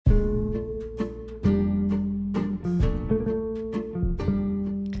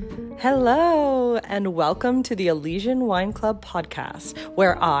Hello, and welcome to the Elysian Wine Club podcast,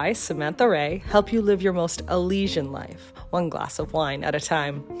 where I, Samantha Ray, help you live your most Elysian life, one glass of wine at a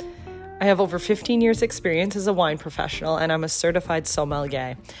time. I have over 15 years experience as a wine professional, and I'm a certified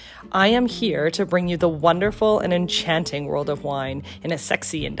sommelier. I am here to bring you the wonderful and enchanting world of wine in a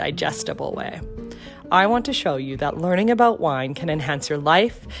sexy and digestible way. I want to show you that learning about wine can enhance your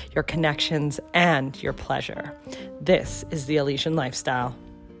life, your connections, and your pleasure. This is the Elysian lifestyle.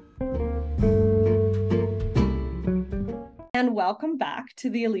 And welcome back to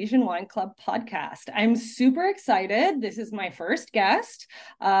the Elysian Wine Club podcast. I'm super excited. This is my first guest.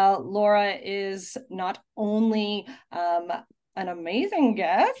 Laura is not only an amazing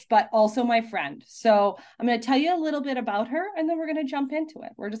guest, but also my friend. So I'm going to tell you a little bit about her, and then we're going to jump into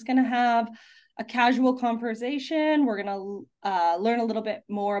it. We're just going to have a casual conversation. We're going to learn a little bit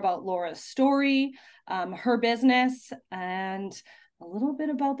more about Laura's story, her business, and a little bit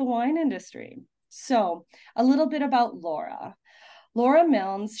about the wine industry. So a little bit about Laura. Laura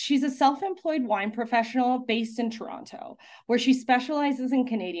Milnes, she's a self-employed wine professional based in Toronto, where she specializes in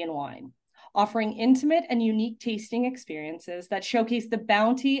Canadian wine, offering intimate and unique tasting experiences that showcase the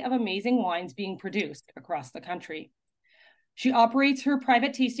bounty of amazing wines being produced across the country. She operates her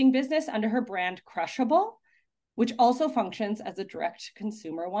private tasting business under her brand Crushable, which also functions as a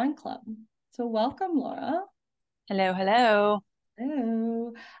direct-to-consumer wine club. So welcome, Laura. Hello, hello.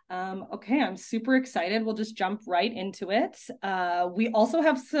 Hello. Okay, I'm super excited. We'll just jump right into it. We also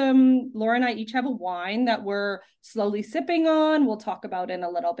have Laura and I each have a wine that we're slowly sipping on. We'll talk about in a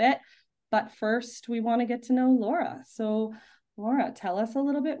little bit. But first, we want to get to know Laura. So, Laura, tell us a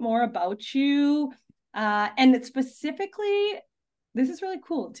little bit more about you. And specifically, this is really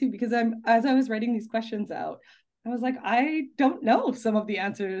cool too, because as I was writing these questions out, I was like, I don't know some of the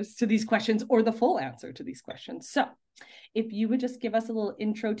answers to these questions or the full answer to these questions. So if you would just give us a little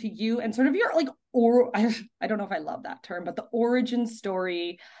intro to you and sort of your I don't know if I love that term, but the origin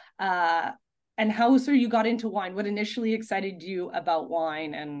story, and how sort of you got into wine, what initially excited you about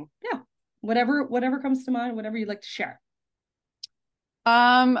wine, and yeah, whatever comes to mind, whatever you'd like to share.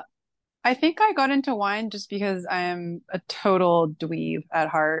 I think I got into wine just because I am a total dweeb at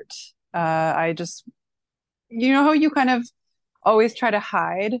heart. I just, you know how you kind of always try to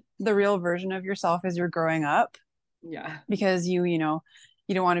hide the real version of yourself as you're growing up? Yeah. Because you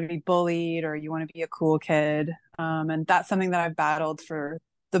don't want to be bullied or you want to be a cool kid. And that's something that I've battled for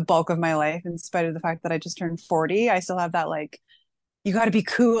the bulk of my life, in spite of the fact that I just turned 40. I still have that, like, you got to be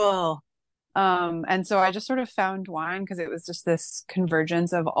cool. And so I just sort of found wine because it was just this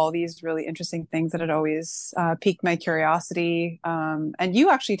convergence of all these really interesting things that had always piqued my curiosity. And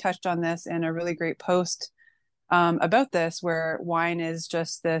you actually touched on this in a really great post about this, where wine is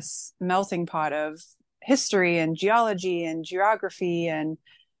just this melting pot of history and geology and geography, and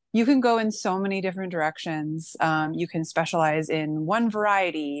you can go in so many different directions. You can specialize in one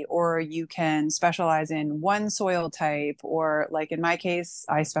variety, or you can specialize in one soil type, or like in my case,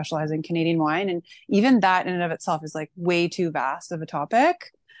 I specialize in Canadian wine. And even that in and of itself is like way too vast of a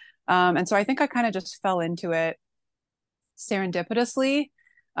topic. And so I think I kind of just fell into it serendipitously.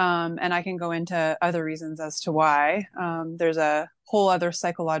 And I can go into other reasons as to why. There's a whole other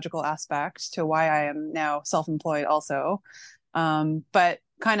psychological aspect to why I am now self-employed also. But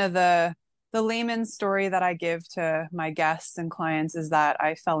kind of the layman's story that I give to my guests and clients is that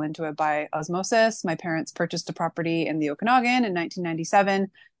I fell into it by osmosis. My parents purchased a property in the Okanagan in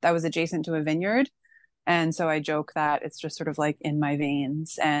 1997 that was adjacent to a vineyard. And so I joke that it's just sort of like in my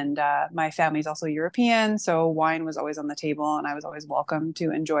veins. And my family's also European, so wine was always on the table and I was always welcome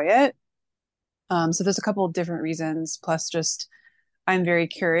to enjoy it. So there's a couple of different reasons, plus just I'm very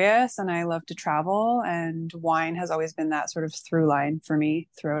curious and I love to travel, and wine has always been that sort of through line for me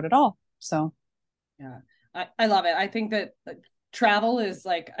throughout it all. So yeah, I love it. I think that travel is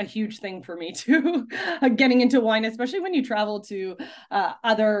like a huge thing for me too. Getting into wine, especially when you travel to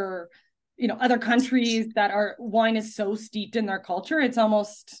other countries that wine is so steeped in their culture. It's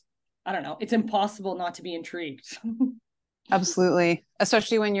almost, I don't know, it's impossible not to be intrigued. absolutely,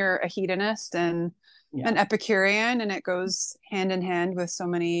 especially when you're a hedonist and an Epicurean, and it goes hand in hand with so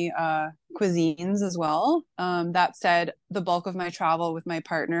many cuisines as well. That said, the bulk of my travel with my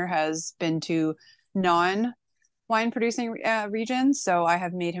partner has been to non-wine producing regions. So I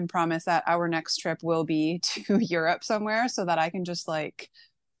have made him promise that our next trip will be to Europe somewhere, so that I can just like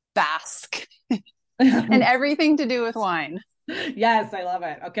bask in everything to do with wine. Yes, I love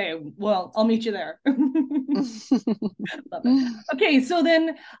it. Okay, well, I'll meet you there. Love it. Okay, so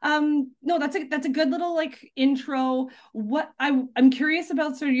then no, that's a good little like intro. What I'm curious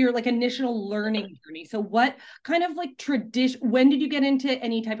about sort of your like initial learning journey. So what kind of like tradition when did you get into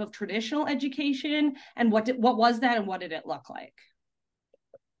any type of traditional education and what was that and what did it look like?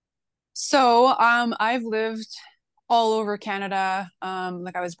 So, I've lived all over Canada.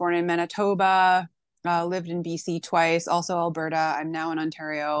 Like I was born in Manitoba, lived in BC twice, also Alberta. I'm now in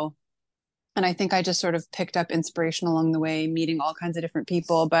Ontario. And I think I just sort of picked up inspiration along the way, meeting all kinds of different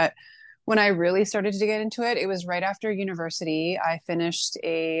people. But when I really started to get into it, it was right after university. I finished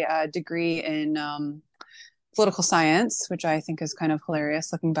a, degree in political science, which I think is kind of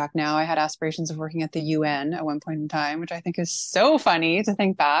hilarious looking back now. I had aspirations of working at the UN at one point in time, which I think is so funny to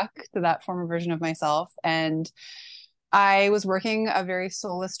think back to that former version of myself. And I was working a very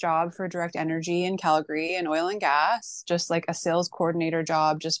soulless job for Direct Energy in Calgary and oil and gas, just like a sales coordinator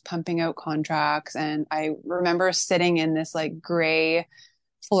job, just pumping out contracts. And I remember sitting in this like gray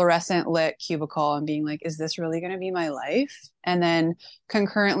fluorescent lit cubicle and being like, is this really going to be my life? And then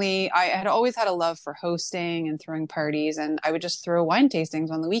concurrently, I had always had a love for hosting and throwing parties. And I would just throw wine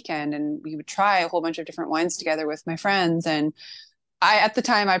tastings on the weekend and we would try a whole bunch of different wines together with my friends. And at the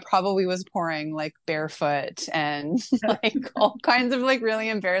time, I probably was pouring like barefoot and like all kinds of like really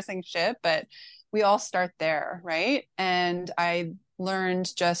embarrassing shit, but we all start there, right? And I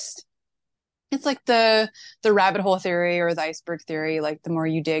learned just it's like the rabbit hole theory or the iceberg theory, like the more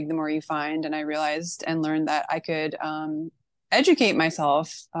you dig, the more you find. And I realized and learned that I could educate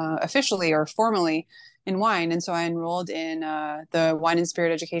myself officially or formally in wine. And so I enrolled in the Wine and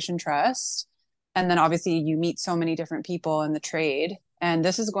Spirit Education Trust. And then obviously you meet so many different people in the trade. And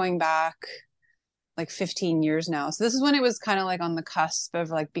this is going back like 15 years now. So this is when it was kind of like on the cusp of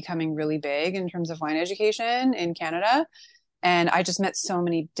like becoming really big in terms of wine education in Canada. And I just met so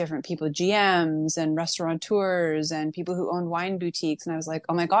many different people, GMs and restaurateurs and people who own wine boutiques. And I was like,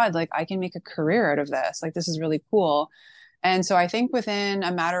 oh my God, like I can make a career out of this. Like this is really cool. And so I think within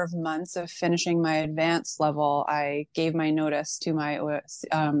a matter of months of finishing my advanced level, I gave my notice to my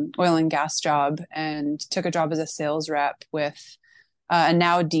oil and gas job and took a job as a sales rep with a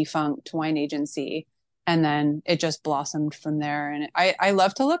now defunct wine agency. And then it just blossomed from there. And I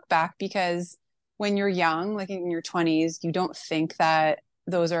love to look back because when you're young, like in your 20s, you don't think that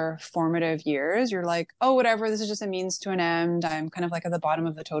those are formative years. You're like, oh, whatever, this is just a means to an end. I'm kind of like at the bottom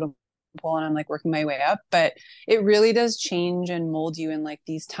of the totem pole and I'm like working my way up. But it really does change and mold you in like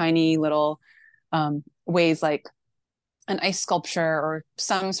these tiny little ways, like an ice sculpture or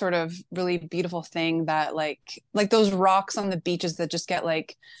some sort of really beautiful thing that like those rocks on the beaches that just get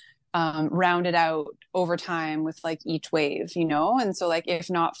like rounded out over time with like each wave, you know? And so like if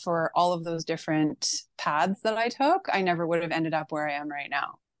not for all of those different paths that I took, I never would have ended up where I am right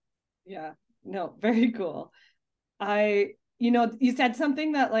now. Yeah, no, very cool. You said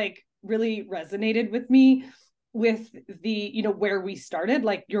something that like really resonated with me with where we started,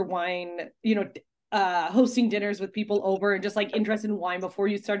 like your wine, hosting dinners with people over and just like interest in wine before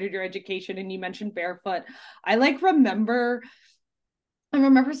you started your education. And you mentioned barefoot. I like remember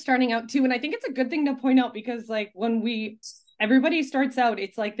starting out too. And I think it's a good thing to point out because like everybody starts out,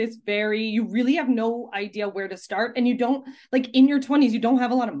 it's like you really have no idea where to start. And you don't like in your 20s, you don't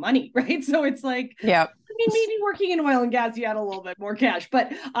have a lot of money, right? So it's like, yeah. I mean, maybe working in oil and gas, you had a little bit more cash,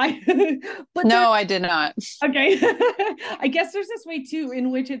 but no, I did not. Okay. I guess there's this way too,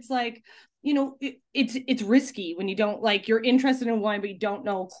 in which it's like, it's risky when you don't like you're interested in wine, but you don't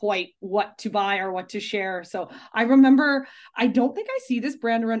know quite what to buy or what to share. So I remember, I don't think I see this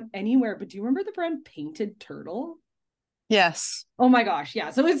brand around anywhere, but do you remember the brand Painted Turtle? Yes. Oh my gosh,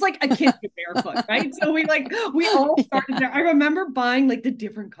 yeah. So it's like a kid barefoot, right? So we all started there. I remember buying like the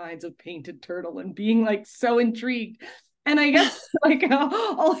different kinds of Painted Turtle and being like so intrigued. And I guess like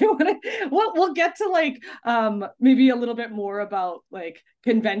all I want to we'll get to like maybe a little bit more about like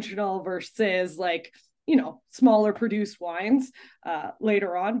conventional versus like smaller produced wines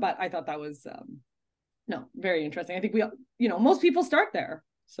later on. But I thought that was no, very interesting. I think most people start there.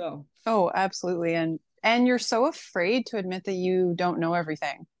 So oh, absolutely. And you're so afraid to admit that you don't know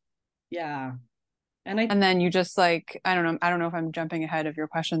everything. yeah. And then you just like, I don't know if I'm jumping ahead of your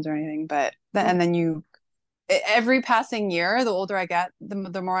questions or anything, but and then every passing year, the older I get,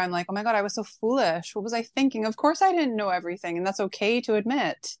 the more I'm like, oh my God, I was so foolish. What was I thinking? Of course I didn't know everything. And that's okay to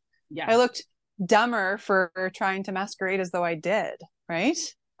admit. Yes. I looked dumber for trying to masquerade as though I did, right?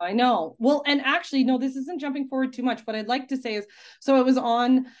 I know. Well, and actually, no, this isn't jumping forward too much. What I'd like to say is, so it was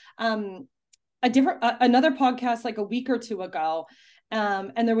on another podcast like a week or two ago,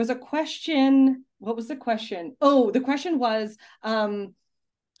 And there was a question. What was the question? Oh, the question was,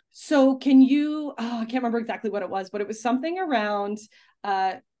 so can you, oh, I can't remember exactly what it was, but it was something around,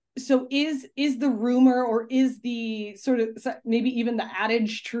 so is the rumor, or is the sort of maybe even the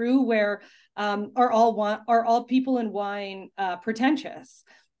adage true, where are all people in wine pretentious?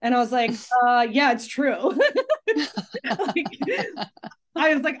 And I was like, yeah, it's true. Like,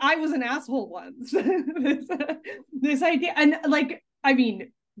 I was like, I was an asshole once. This idea, and like, I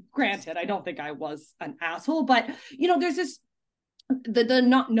mean, granted, I don't think I was an asshole, but there's this the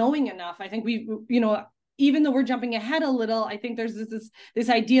not knowing enough. I think we, even though we're jumping ahead a little, I think there's this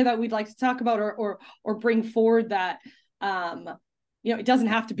idea that we'd like to talk about, or bring forward, that it doesn't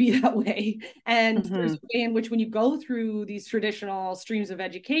have to be that way. And there's a way in which, when you go through these traditional streams of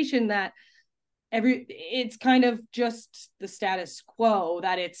education, that it's kind of just the status quo,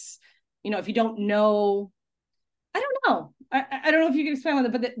 that it's, if you don't know, I don't know. I don't know if you can expand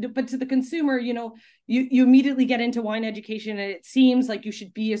on that, but to the consumer, you immediately get into wine education, and it seems like you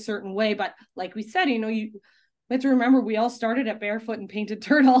should be a certain way. But like we said, you have to remember, we all started at barefoot and painted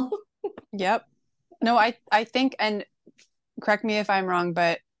turtle. Yep. No, I think, and correct me if I'm wrong,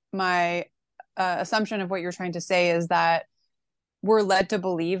 but my assumption of what you're trying to say is that we're led to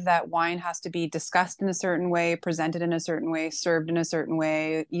believe that wine has to be discussed in a certain way, presented in a certain way, served in a certain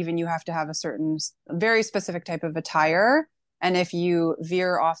way. Even you have to have a certain, very specific type of attire. And if you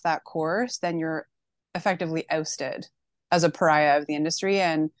veer off that course, then you're effectively ousted as a pariah of the industry.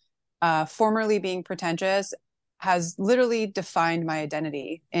 And formerly being pretentious has literally defined my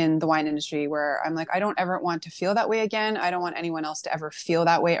identity in the wine industry, where I'm like, I don't ever want to feel that way again. I don't want anyone else to ever feel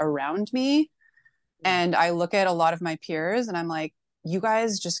that way around me. And I look at a lot of my peers and I'm like, you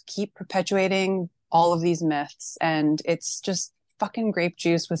guys just keep perpetuating all of these myths, and it's just fucking grape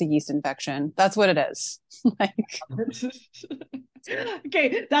juice with a yeast infection. That's what it is. Like,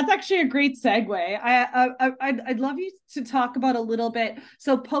 okay, that's actually a great segue. I'd love you to talk about a little bit.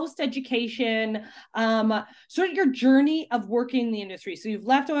 So post education, sort of your journey of working in the industry. So you've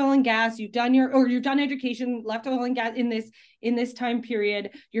left oil and gas, you've done education, left oil and gas in this time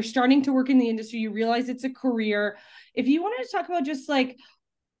period. You're starting to work in the industry. You realize it's a career. If you wanted to talk about just like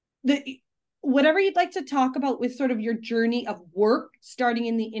whatever you'd like to talk about with sort of your journey of work starting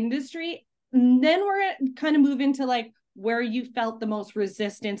in the industry, then we're going to kind of move into like where you felt the most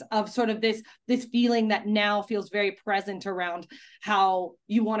resistance of sort of this feeling that now feels very present around how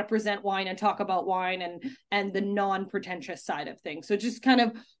you want to present wine and talk about wine, and the non-pretentious side of things. So just kind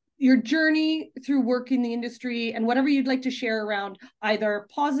of your journey through work in the industry, and whatever you'd like to share around either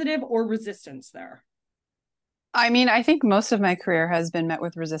positive or resistance there. I mean, I think most of my career has been met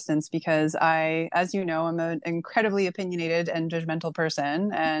with resistance because I, as you know, I'm an incredibly opinionated and judgmental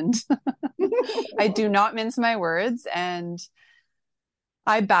person, and I do not mince my words. And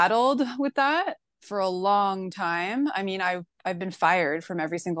I battled with that for a long time. I mean, I've been fired from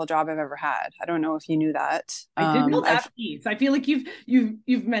every single job I've ever had. I don't know if you knew that. I did know that piece. I feel like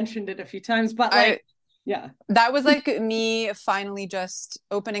you've mentioned it a few times, but like, yeah, that was like me finally just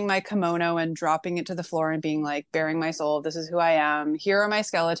opening my kimono and dropping it to the floor and being like, bearing my soul, this is who I am. Here are my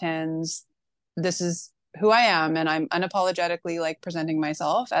skeletons. This is who I am. And I'm unapologetically like presenting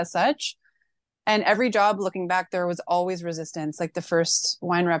myself as such. And every job looking back, there was always resistance. Like the first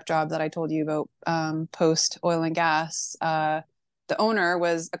wine rep job that I told you about, post oil and gas, the owner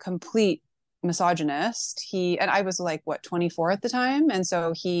was a complete misogynist. And I was like, what, 24 at the time. And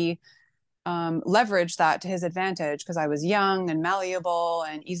so he leveraged that to his advantage because I was young and malleable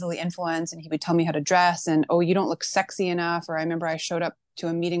and easily influenced. And he would tell me how to dress, and, oh, you don't look sexy enough. Or I remember I showed up to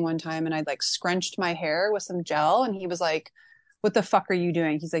a meeting one time and I'd like scrunched my hair with some gel, and he was like, what the fuck are you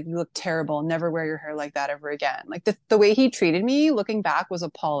doing? He's like, you look terrible. Never wear your hair like that ever again. Like the way he treated me looking back was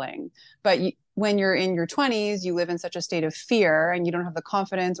appalling. But when you're in your 20s, you live in such a state of fear, and you don't have the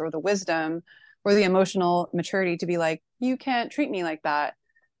confidence or the wisdom or the emotional maturity to be like, you can't treat me like that.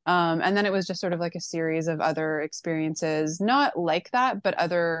 And then it was just sort of like a series of other experiences, not like that, but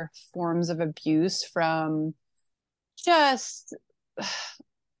other forms of abuse from just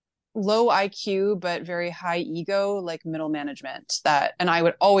low IQ, but very high ego, like middle management and I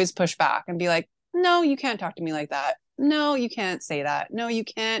would always push back and be like, no, you can't talk to me like that. No, you can't say that. No, you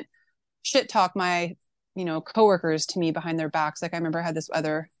can't shit talk my, coworkers to me behind their backs. Like I remember I had this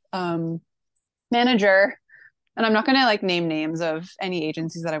other, manager, and I'm not going to like name names of any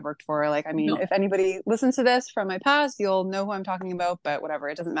agencies that I've worked for. Like, I mean, if anybody listens to this from my past, you'll know who I'm talking about, but whatever,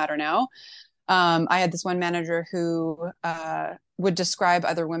 it doesn't matter now. I had this one manager who would describe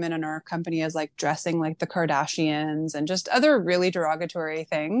other women in our company as like dressing like the Kardashians and just other really derogatory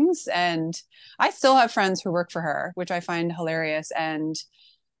things. And I still have friends who work for her, which I find hilarious. And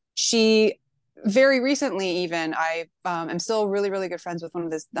she very recently, even I am still really, really good friends with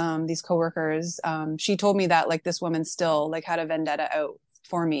one of these coworkers. She told me that like this woman still like had a vendetta out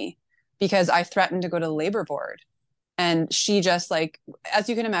for me because I threatened to go to the labor board. And she just like, as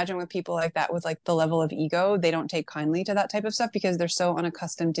you can imagine with people like that, with like the level of ego, they don't take kindly to that type of stuff because they're so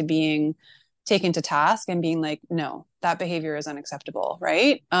unaccustomed to being taken to task and being like, no, that behavior is unacceptable.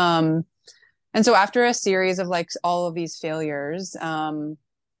 Right. And so after a series of like all of these failures,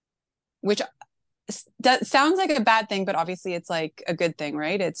 which that sounds like a bad thing, but obviously it's like a good thing,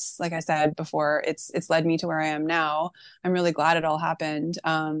 right? It's like I said before, it's led me to where I am now. I'm really glad it all happened.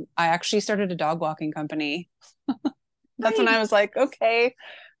 I actually started a dog walking company. That's when I Nice. was like, okay,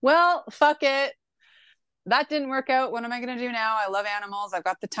 well, fuck it. That didn't work out. What am I going to do now? I love animals. I've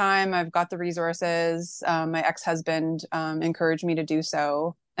got the time. I've got the resources. My ex-husband encouraged me to do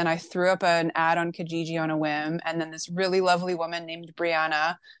so. And I threw up an ad on Kijiji on a whim. And then this really lovely woman named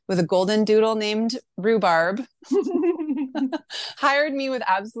Brianna with a golden doodle named Rhubarb hired me with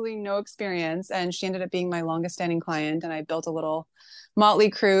absolutely no experience. And she ended up being my longest standing client. And I built a little motley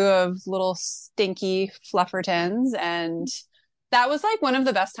crew of little stinky fluffertons. And that was like one of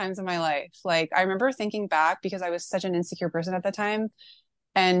the best times of my life. Like I remember thinking back because I was such an insecure person at the time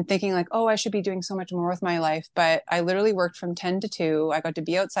and thinking like, oh, I should be doing so much more with my life. But I literally worked from 10 to 2. I got to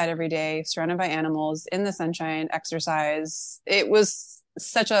be outside every day, surrounded by animals, in the sunshine, exercise. It was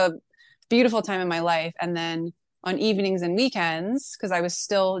such a beautiful time in my life. And then on evenings and weekends, because I was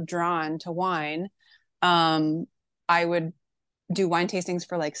still drawn to wine, I would do wine tastings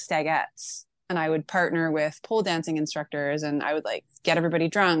for like stagettes. And I would partner with pole dancing instructors and I would like get everybody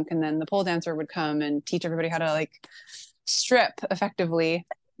drunk. And then the pole dancer would come and teach everybody how to like strip effectively.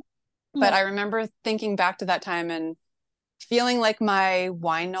 But Love. I remember thinking back to that time and feeling like my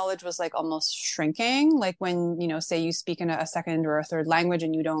wine knowledge was like almost shrinking. Like when, you know, say you speak in a second or a third language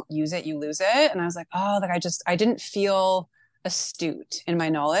and you don't use it, you lose it. And I was like, oh, like I didn't feel astute in my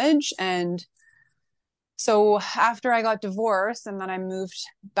knowledge. And so after I got divorced and then I moved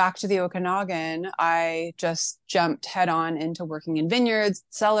back to the Okanagan, I just jumped head on into working in vineyards,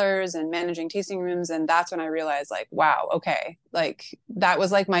 cellars, and managing tasting rooms. And that's when I realized, like, wow, okay, like that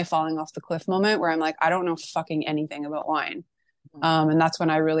was like my falling off the cliff moment where I'm like, I don't know fucking anything about wine. And that's when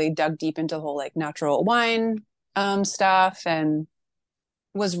I really dug deep into the whole like natural wine stuff and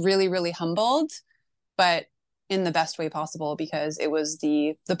was really, really humbled, but in the best way possible because it was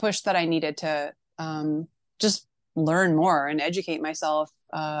the push that I needed to just learn more and educate myself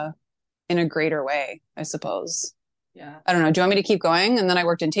in a greater way, I suppose. Yeah. I don't know. Do you want me to keep going? And then I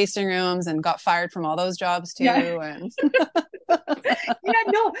worked in tasting rooms and got fired from all those jobs too. Yeah. And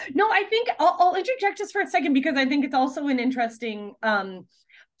Yeah, no, I think I'll interject just for a second because I think it's also an interesting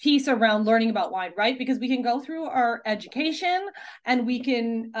piece around learning about wine, right? Because we can go through our education and we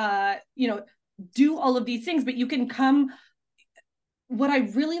can, do all of these things, but you can come. What I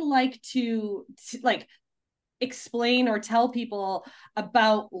really like to like explain or tell people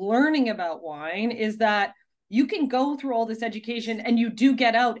about learning about wine is that you can go through all this education and you do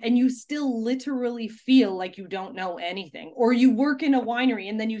get out and you still literally feel like you don't know anything, or you work in a winery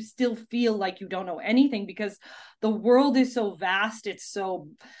and then you still feel like you don't know anything because the world is so vast. It's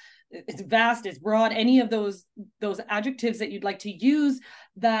vast, it's broad, any of those adjectives that you'd like to use,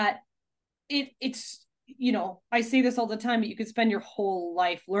 that it's I say this all the time, but you could spend your whole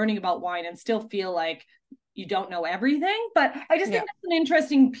life learning about wine and still feel like you don't know everything. But I just yeah. think that's an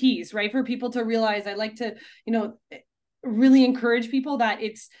interesting piece, right? For people to realize. I like to, really encourage people that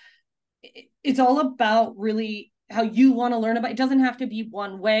it's all about really how you want to learn about it. It doesn't have to be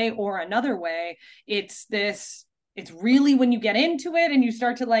one way or another way. It's really when you get into it and you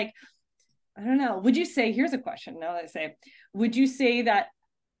start to like, I don't know, would you say, here's a question now that I say, would you say that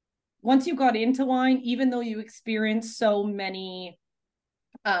once you got into wine, even though you experienced so much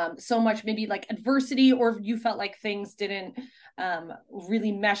maybe like adversity, or you felt like things didn't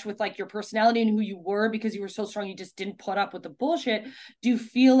really mesh with like your personality and who you were because you were so strong, you just didn't put up with the bullshit, do you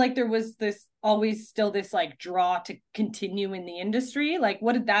feel like there was this always still this like draw to continue in the industry? Like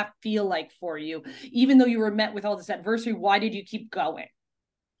what did that feel like for you, even though you were met with all this adversity? Why did you keep going?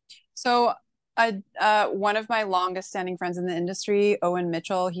 So one of my longest standing friends in the industry, Owen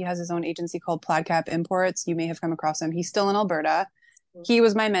Mitchell, he has his own agency called Plaidcap Imports. You may have come across him. He's still in Alberta. He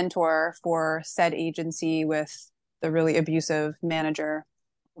was my mentor for said agency with the really abusive manager.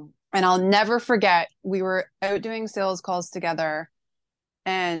 And I'll never forget, we were out doing sales calls together.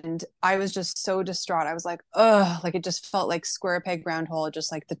 And I was just so distraught. I was like, ugh, like it just felt like square peg round hole,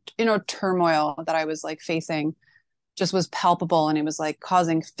 just like the, turmoil that I was like facing just was palpable, and it was like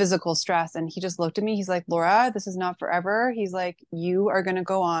causing physical stress. And he just looked at me. He's like, Laura, this is not forever. He's like, you are going to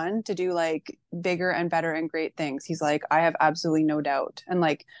go on to do like bigger and better and great things. He's like, I have absolutely no doubt. And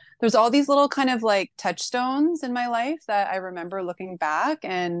like, there's all these little kind of like touchstones in my life that I remember looking back,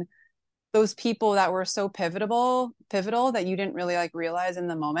 and those people that were so pivotal that you didn't really like realize in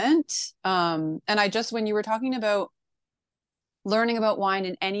the moment. And I just, when you were talking about learning about wine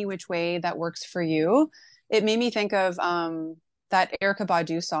in any which way that works for you, it made me think of that Erykah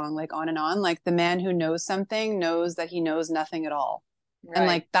Badu song, like On and On, like the man who knows something knows that he knows nothing at all. And Right.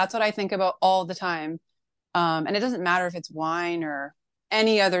 like that's what I think about all the time. And it doesn't matter if it's wine or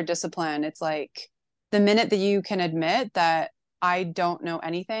any other discipline. It's like the minute that you can admit that I don't know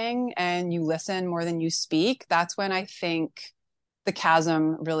anything and you listen more than you speak, that's when I think the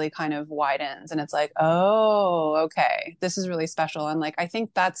chasm really kind of widens, and it's like, oh, okay, this is really special. And like I think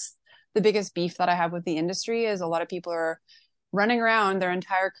that's the biggest beef that I have with the industry is a lot of people are running around their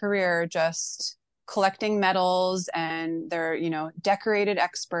entire career just collecting medals, and they're, decorated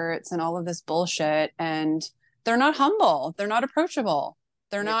experts and all of this bullshit, and they're not humble, they're not approachable,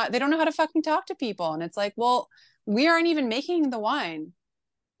 Yeah. they don't know how to fucking talk to people. And it's like, well, we aren't even making the wine.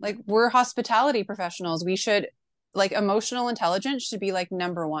 Like, we're hospitality professionals. We should, like, emotional intelligence should be like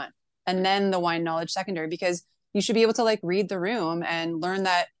number one, and then the wine knowledge secondary, because you should be able to like read the room and learn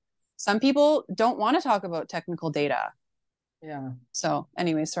that some people don't want to talk about technical data. Yeah. So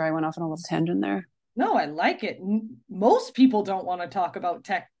anyway, sorry, I went off on a little tangent there. No, I like it. Most people don't want to talk about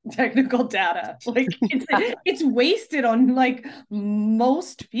technical data. Like it's wasted on like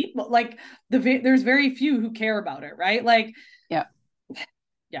most people. Like there's very few who care about it, right? Like Yeah.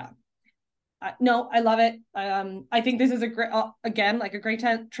 yeah. No, I love it. I think this is a great, again, like a great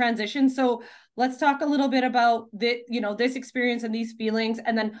transition. So let's talk a little bit about this experience and these feelings,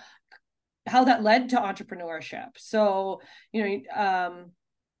 and then how that led to entrepreneurship. So,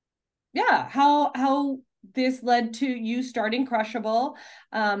 yeah, how this led to you starting Crushable,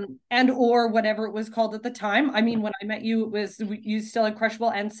 and or whatever it was called at the time. I mean, when I met you, it was you still had Crushable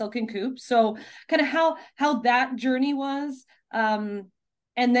and Silken Coop. So kind of how that journey was,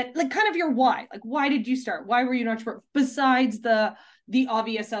 and then like kind of your why. Like, why did you start? Why were you an entrepreneur? Besides the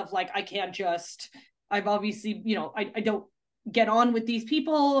obvious of like, I can't just, I've obviously, I don't get on with these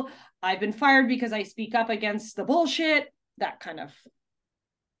people. I've been fired because I speak up against the bullshit, that kind of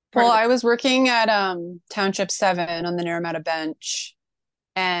part Well, of it. I was working at Township 7 on the Naramata bench,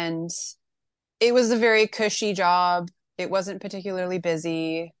 and it was a very cushy job. It wasn't particularly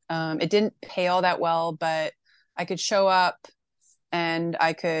busy. It didn't pay all that well, but I could show up and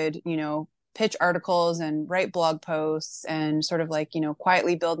I could, pitch articles and write blog posts and sort of like,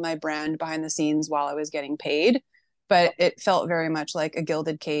 quietly build my brand behind the scenes while I was getting paid. But it felt very much like a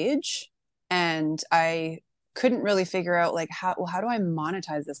gilded cage. And I couldn't really figure out like how do I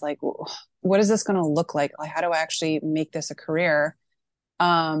monetize this? Like, what is this going to look like? Like, how do I actually make this a career?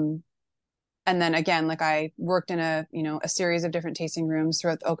 Um, and then again, like I worked in a series of different tasting rooms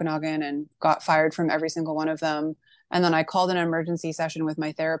throughout the Okanagan and got fired from every single one of them. And then I called an emergency session with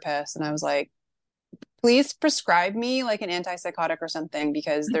my therapist, and I was like, please prescribe me like an antipsychotic or something,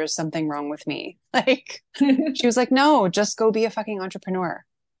 because there's something wrong with me. Like, she was like, no, just go be a fucking entrepreneur.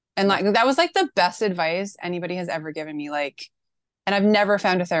 And Yeah. like that was like the best advice anybody has ever given me. Like, and I've never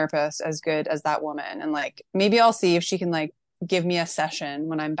found a therapist as good as that woman. And like maybe I'll see if she can like give me a session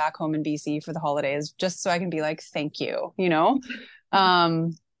when I'm back home in BC for the holidays, just so I can be like, thank you.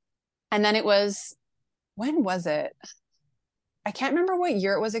 Um, and then it was, when was it? I can't remember what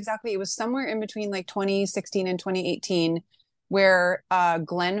year it was exactly. It was somewhere in between like 2016 and 2018, where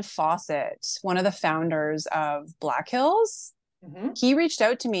Glenn Fawcett, one of the founders of Black Hills, Mm-hmm. he reached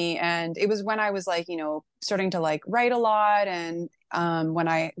out to me, and it was when I was like, starting to like write a lot, and when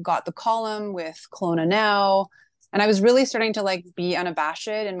I got the column with Kelowna Now, and I was really starting to like be unabashed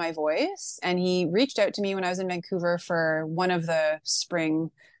in my voice. And he reached out to me when I was in Vancouver for one of the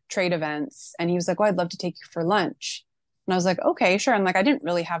spring trade events, and he was like, "Oh, I'd love to take you for lunch." And I was like, "Okay, sure." And like I didn't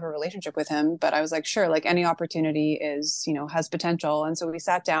really have a relationship with him, but I was like, "Sure, like any opportunity is, has potential." And so we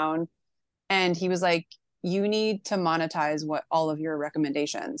sat down, and he was like, you need to monetize what all of your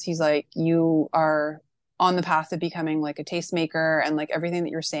recommendations. He's like, you are on the path of becoming like a tastemaker, and like everything that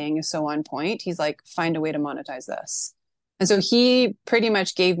you're saying is so on point. He's like, find a way to monetize this. And so he pretty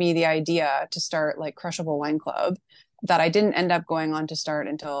much gave me the idea to start like Crushable Wine Club, that I didn't end up going on to start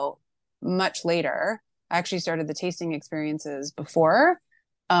until much later. I actually started the tasting experiences before.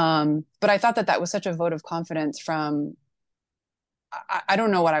 But I thought that that was such a vote of confidence from I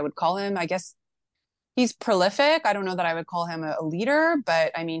don't know what I would call him. I guess he's prolific. I don't know that I would call him a leader,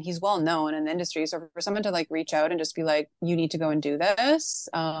 but I mean, he's well known in the industry. So for someone to like reach out and just be like, you need to go and do this,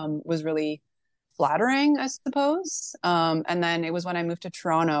 was really flattering, I suppose. And then it was when I moved to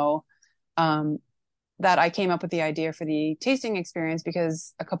Toronto, um, that I came up with the idea for the tasting experience,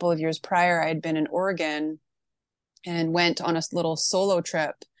 because a couple of years prior I had been in Oregon and went on a little solo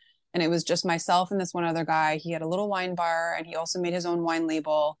trip. And it was just myself and this one other guy. He had a little wine bar and he also made his own wine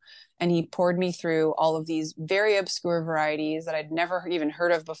label. And he poured me through all of these very obscure varieties that I'd never even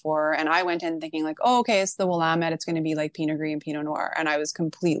heard of before. And I went in thinking like, oh, okay, it's the Willamette. It's going to be like Pinot Gris and Pinot Noir. And I was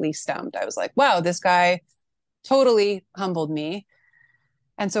completely stumped. I was like, wow, this guy totally humbled me.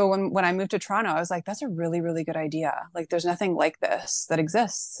 And so when I moved to Toronto, I was like, that's a really, really good idea. Like there's nothing like this that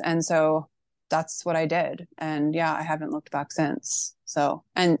exists. And so that's what I did. And yeah, I haven't looked back since. So,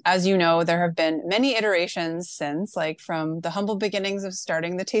 and as you know, there have been many iterations since, like from the humble beginnings of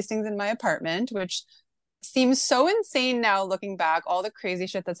starting the tastings in my apartment, which seems so insane now looking back, all the crazy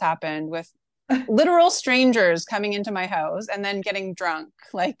shit that's happened with literal strangers coming into my house and then getting drunk.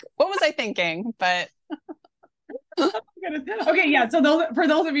 Like, what was I thinking? But Okay, yeah. So for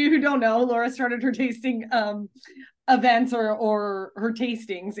those of you who don't know, Laura started her tasting events or her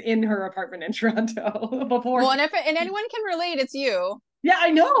tastings in her apartment in Toronto before. well, and anyone can relate, it's you. Yeah, I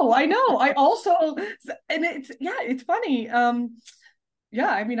know. I also, and it's funny. Yeah,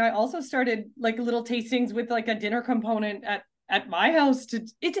 I mean, I also started like little tastings with like a dinner component at my house to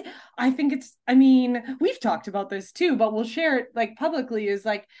it. I think I mean, we've talked about this too, but we'll share it like publicly, is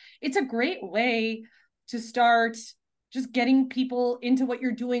like it's a great way to start just getting people into what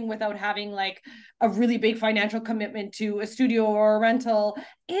you're doing without having like a really big financial commitment to a studio or a rental.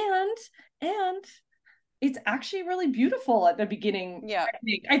 And it's actually really beautiful at the beginning. Yeah.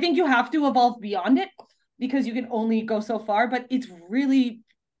 I think you have to evolve beyond it because you can only go so far, but it's really,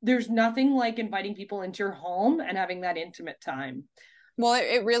 there's nothing like inviting people into your home and having that intimate time. Well,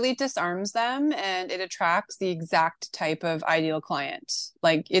 it really disarms them and it attracts the exact type of ideal client.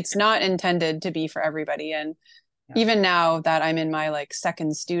 Like it's not intended to be for everybody. And Yeah. even now that I'm in my like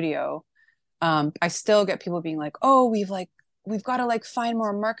second studio, I still get people being like, oh, we've got to like find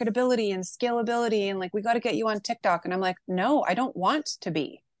more marketability and scalability and like we got to get you on TikTok. And I'm like, no, I don't want to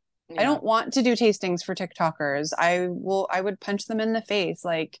be. I don't want to do tastings for TikTokers. I would punch them in the face,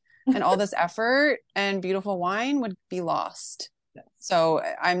 like, and all this effort and beautiful wine would be lost. Yes. So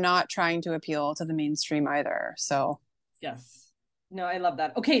I'm not trying to appeal to the mainstream either. So Yes. No, I love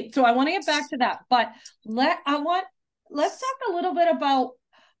that. Okay, so I want to get back to that, but let's talk a little bit about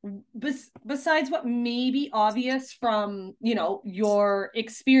besides what may be obvious from your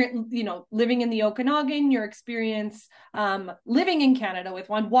experience, living in the Okanagan, your experience living in Canada with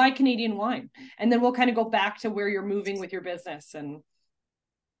wine, why Canadian wine, and then we'll kind of go back to where you're moving with your business. And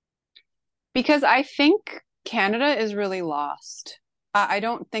because I think Canada is really lost. I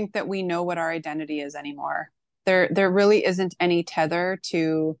don't think that we know what our identity is anymore. There really isn't any tether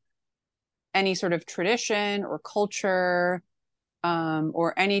to any sort of tradition or culture,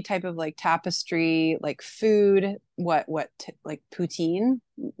 or any type of like tapestry, like food, like poutine,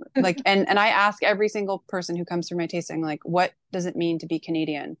 like, and I ask every single person who comes through my tasting, like, what does it mean to be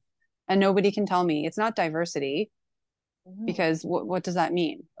Canadian? And nobody can tell me. It's not diversity, because what does that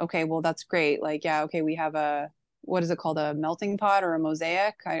mean? Okay, well, that's great. Like, yeah, okay, we have what is it called? A melting pot or a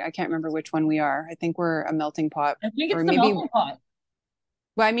mosaic? I can't remember which one we are. I think we're a melting pot, I think it's or the maybe, melting pot.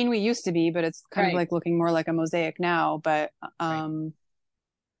 well, I mean, we used to be, but it's kind of Right. like looking more like a mosaic now. But Right.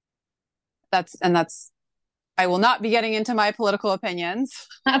 that's I will not be getting into my political opinions.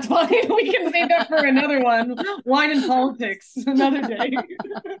 That's fine. We can save that for another one. Wine and politics, another day.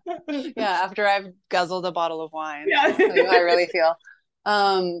 Yeah, after I've guzzled a bottle of wine, Yeah. I'll tell you how I really feel.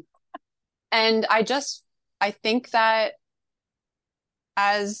 And I think that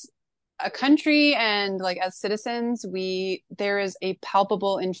as a country and like as citizens, there is a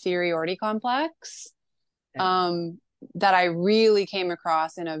palpable inferiority complex. Yeah. That I really came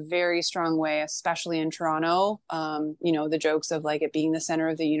across in a very strong way, especially in Toronto. The jokes of like it being the center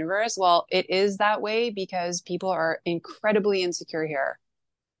of the universe. Well, it is that way because people are incredibly insecure here,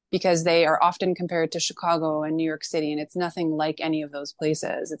 because they are often compared to Chicago and New York City, and it's nothing like any of those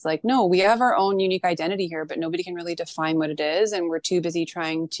places. It's like, no, we have our own unique identity here, but nobody can really define what it is. And we're too busy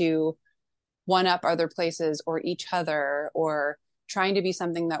trying to one up other places or each other or trying to be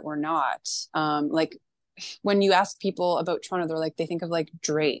something that we're not. Like, when you ask people about Toronto, they're like, they think of like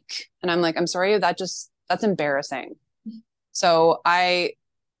Drake. And I'm like, I'm sorry, that's embarrassing. So I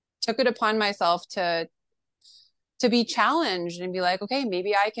took it upon myself to to be challenged and be like, okay,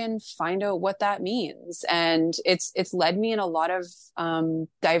 maybe I can find out what that means. And it's led me in a lot of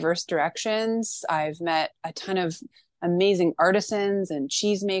diverse directions. I've met a ton of amazing artisans and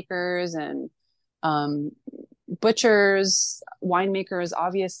cheesemakers and um, butchers, winemakers,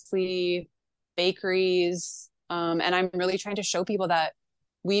 obviously, bakeries. And I'm really trying to show people that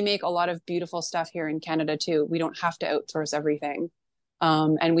we make a lot of beautiful stuff here in Canada too. We don't have to outsource everything.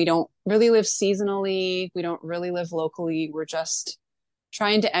 And we don't really live seasonally. We don't really live locally. We're just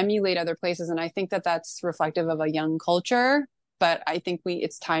trying to emulate other places. And I think that that's reflective of a young culture. But I think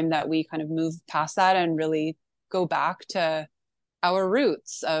it's time that we kind of move past that and really go back to our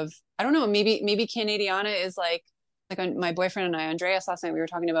roots of, I don't know, maybe Canadiana is like my boyfriend and I, Andreas, last night we were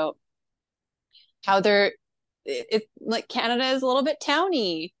talking about how it like Canada is a little bit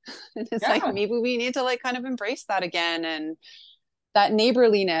towny. And it's like Yeah. maybe we need to like kind of embrace that again, and that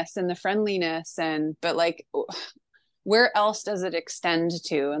neighborliness and the friendliness, and but like where else does it extend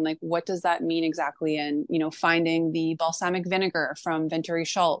to, and like what does that mean exactly? And finding the balsamic vinegar from Venturi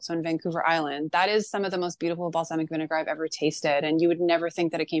Schultz on Vancouver Island, that is some of the most beautiful balsamic vinegar I've ever tasted, and you would never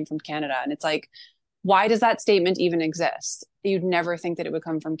think that it came from Canada. And it's like, why does that statement even exist? You'd never think that it would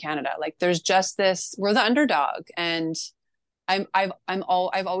come from Canada. Like there's just this, we're the underdog, and I've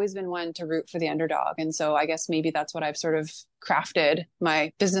always been one to root for the underdog. And so I guess maybe that's what I've sort of crafted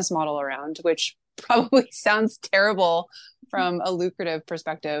my business model around, which probably sounds terrible from a lucrative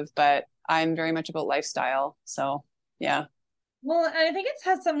perspective, but I'm very much about lifestyle. So yeah. Well, I think it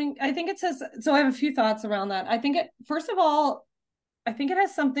has something, I think it says, so I have a few thoughts around that. I think first of all, I think it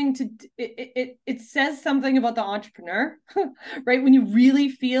has something to it says something about the entrepreneur, right? When you really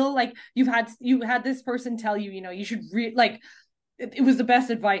feel like you had this person tell you, you should like it was the best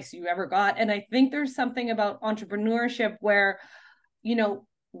advice you ever got. And I think there's something about entrepreneurship where,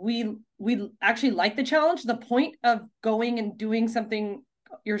 we actually like the challenge. The point of going and doing something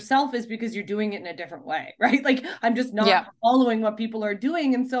yourself is because you're doing it in a different way, right? Like I'm just Yeah. not following what people are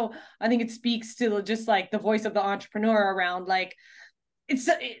doing. And so I think it speaks to just like the voice of the entrepreneur around like,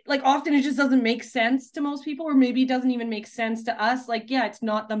 like often it just doesn't make sense to most people, or maybe it doesn't even make sense to us. Like, yeah, it's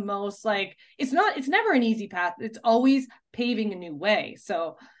not the most like it's never an easy path. It's always paving a new way.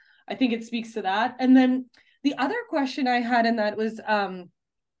 So I think it speaks to that. And then the other question I had in that was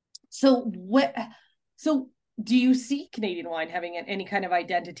so what so do you see Canadian wine having any kind of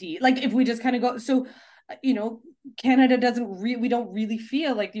identity? Like if we just kind of go, so you know, Canada we don't really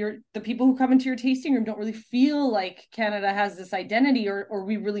feel like the people who come into your tasting room don't really feel like Canada has this identity, or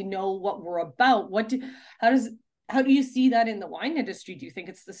we really know what we're about. How does how do you see that in the wine industry? Do you think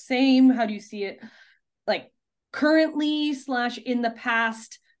it's the same? How do you see it like currently slash in the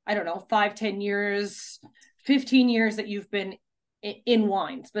past, I don't know, 5, 10 years, 15 years that you've been in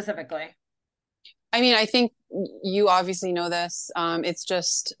wine specifically? I mean, I think you obviously know this. It's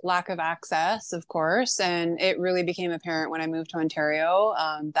just lack of access, of course. And it really became apparent when I moved to Ontario,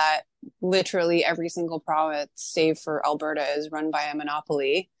 that literally every single province, save for Alberta, is run by a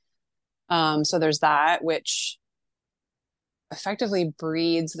monopoly. So there's that, which effectively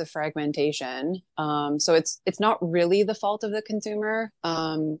breeds the fragmentation. So it's not really the fault of the consumer.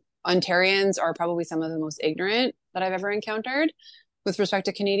 Ontarians are probably some of the most ignorant that I've ever encountered with respect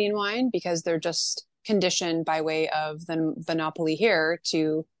to Canadian wine, because they're just conditioned by way of the monopoly here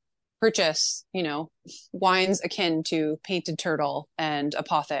to purchase, wines akin to Painted Turtle and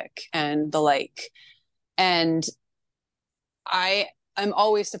Apothic and the like. And I'm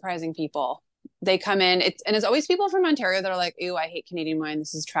always surprising people. They come in, and it's always people from Ontario that are like, "Ew, I hate Canadian wine.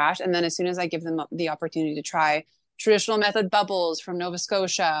 This is trash." And then as soon as I give them the opportunity to try traditional method bubbles from Nova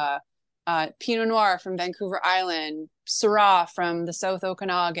Scotia, Pinot Noir from Vancouver Island, Syrah from the South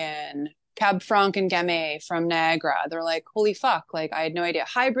Okanagan, Cab Franc and Gamay from Niagara, they're like, "Holy fuck!" Like I had no idea.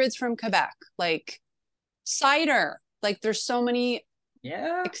 Hybrids from Quebec, like cider. Like there's so many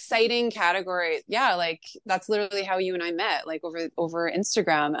Yeah. exciting categories. Yeah, like that's literally how you and I met, like over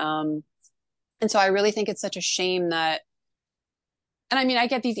Instagram. And so I really think it's such a shame that, and I mean, I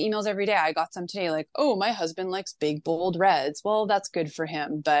get these emails every day. I got some today like, "Oh, my husband likes big, bold reds." Well, that's good for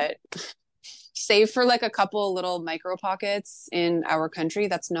him. But save for like a couple little micro pockets in our country,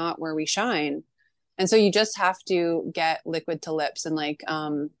 that's not where we shine. And so you just have to get liquid to lips. And like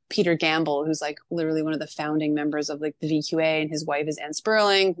Peter Gamble, who's like literally one of the founding members of like the VQA, and his wife is Anne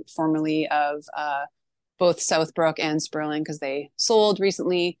Sperling, formerly of both Southbrook and Sperling, because they sold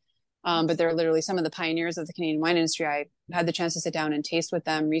recently. But they're literally some of the pioneers of the Canadian wine industry. I had the chance to sit down and taste with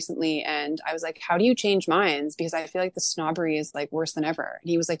them recently. And I was like, how do you change minds? Because I feel like the snobbery is like worse than ever. And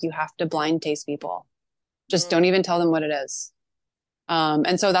he was like, you have to blind taste people. Just don't even tell them what it is.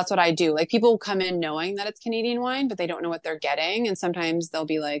 And so that's what I do. Like people come in knowing that it's Canadian wine, but they don't know what they're getting. And sometimes they'll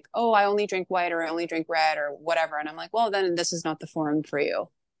be like, oh, I only drink white or I only drink red or whatever. And I'm like, well, then this is not the forum for you.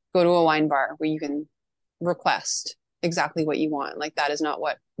 Go to a wine bar where you can request exactly what you want. Like that is not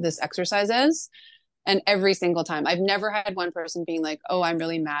what this exercise is. And every single time, I've never had one person being like, oh, I'm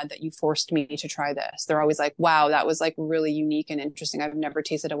really mad that you forced me to try this. They're always like, wow, that was like really unique and interesting. I've never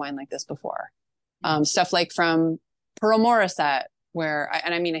tasted a wine like this before. Stuff like from Pearl Morissette,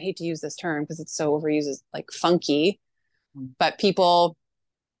 and I mean, I hate to use this term because it's so overused as like funky, but people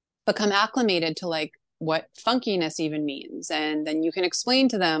become acclimated to like what funkiness even means. And then you can explain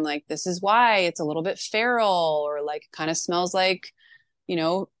to them, like, this is why it's a little bit feral or like kind of smells like,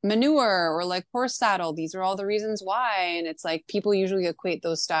 manure or like horse saddle. These are all the reasons why. And it's like people usually equate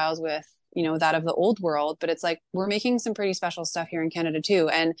those styles with, that of the old world, but it's like we're making some pretty special stuff here in Canada too.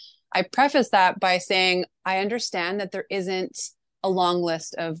 And I preface that by saying I understand that there isn't a long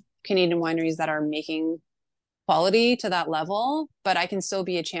list of Canadian wineries that are making quality to that level, but I can still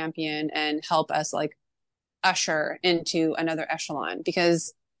be a champion and help us like usher into another echelon,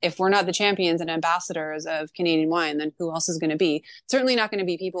 because if we're not the champions and ambassadors of Canadian wine, then who else is going to be? Certainly not going to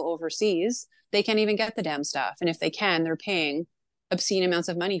be people overseas. They can't even get the damn stuff. And if they can, they're paying obscene amounts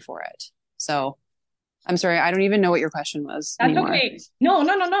of money for it. So I'm sorry, I don't even know what your question was That's anymore. okay. No.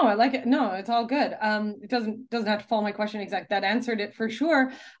 I like it. No, it's all good. It doesn't have to follow my question exact. That answered it for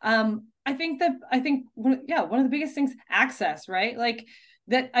sure. I think one of the biggest things, access, right? Like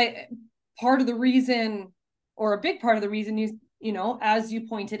part of the reason, or a big part of the reason as you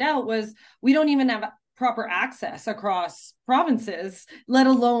pointed out, was we don't even have proper access across provinces, let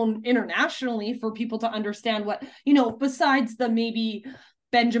alone internationally, for people to understand what, besides the maybe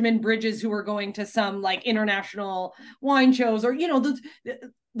Benjamin Bridges who are going to some like international wine shows, or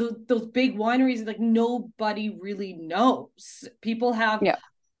those big wineries, like nobody really knows. People have, Yeah.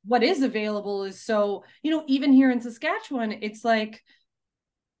 what is available is so, even here in Saskatchewan, it's like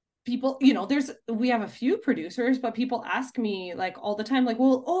people, we have a few producers, but people ask me like all the time, like,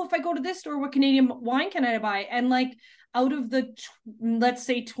 well, oh, if I go to this store, what Canadian wine can I buy? And like out of the let's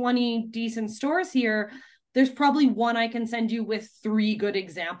say 20 decent stores here, there's probably one I can send you with 3 good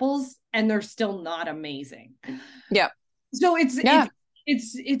examples, and they're still not amazing. Yeah. So it's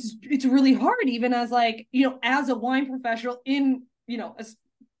really hard, even as like, as a wine professional in,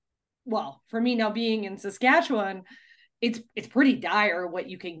 well, for me now being in Saskatchewan, it's pretty dire what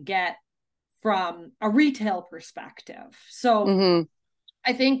you can get from a retail perspective. So Mm-hmm.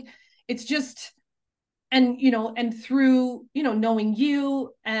 I think it's just, and through, knowing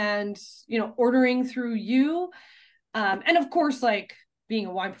you and, ordering through you, and of course, like being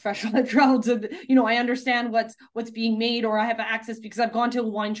a wine professional, I've traveled to, I understand what's being made, or I have access because I've gone to a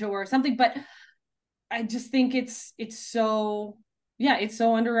wine show or something, but I just think it's so, yeah, it's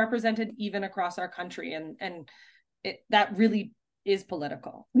so underrepresented even across our country. And that really is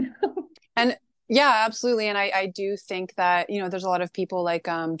political. And yeah, absolutely. And I do think that, there's a lot of people like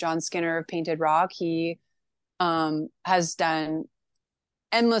John Skinner of Painted Rock. He has done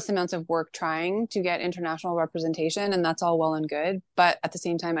endless amounts of work trying to get international representation, and that's all well and good. But at the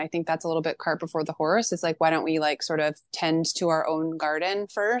same time, I think that's a little bit cart before the horse. It's like, why don't we like sort of tend to our own garden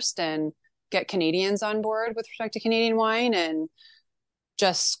first and get Canadians on board with respect to Canadian wine, and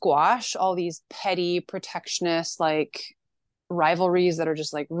just squash all these petty protectionist like rivalries that are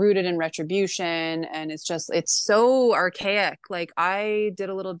just like rooted in retribution. And it's so archaic. Like I did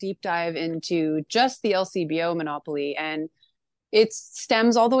a little deep dive into just the LCBO monopoly, and it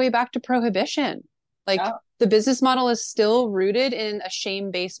stems all the way back to prohibition. Like Yeah. the business model is still rooted in a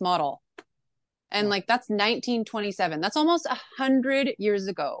shame-based model. And like that's 1927. That's almost 100 years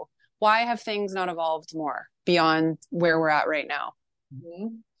ago. Why have things not evolved more beyond where we're at right now?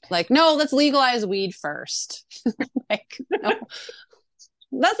 Mm-hmm. Like, no, let's legalize weed first. Like, no,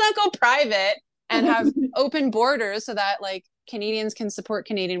 let's not go private and have open borders so that like Canadians can support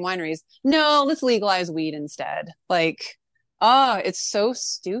Canadian wineries. No, let's legalize weed instead. Like, it's so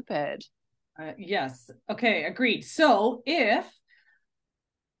stupid. Yes. Okay. Agreed. So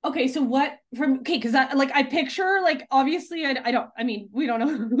what because I picture, like, obviously I don't, I mean, we don't know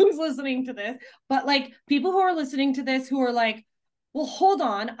who's listening to this, but like people who are listening to this who are like, well, hold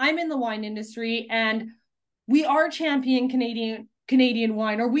on, I'm in the wine industry and we are champion Canadian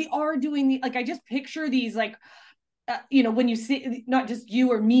wine, or we are doing like, I just picture these like, when you see not just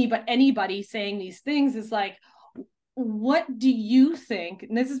you or me, but anybody saying these things, is like, what do you think?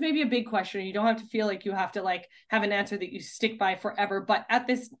 And this is maybe a big question. You don't have to feel like you have to like have an answer that you stick by forever. But at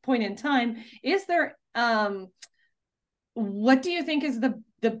this point in time, is there, what do you think is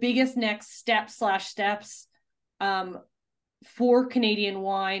the biggest next step / steps for Canadian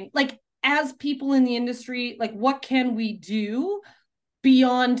wine? Like, as people in the industry, like, what can we do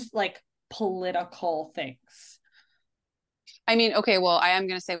beyond like political things? I mean, okay, well, I am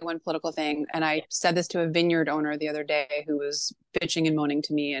going to say one political thing. And I said this to a vineyard owner the other day who was bitching and moaning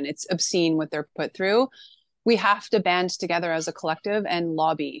to me, and it's obscene what they're put through. We have to band together as a collective and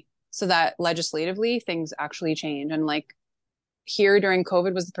lobby so that legislatively things actually change. And like here during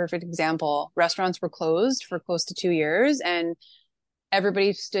COVID was the perfect example. Restaurants were closed for close to 2 years, and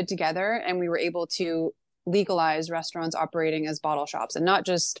everybody stood together, and we were able to legalize restaurants operating as bottle shops, and not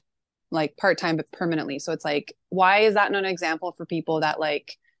just like part-time but permanently. So it's like, why is that not an example for people that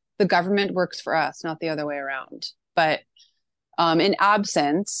like the government works for us, not the other way around? But in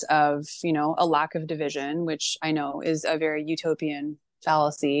absence of, you know, a lack of division, which I know is a very utopian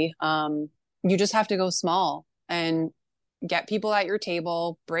fallacy, you just have to go small and get people at your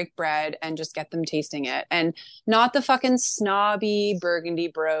table, break bread, and just get them tasting it. And not the fucking snobby Burgundy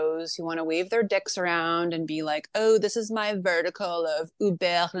bros who want to wave their dicks around and be like, oh, this is my vertical of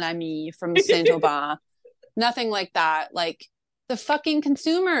Hubert Lamy from Saint-Aubin. Nothing like that. Like the fucking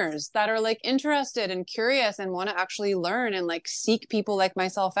consumers that are like interested and curious and want to actually learn and like seek people like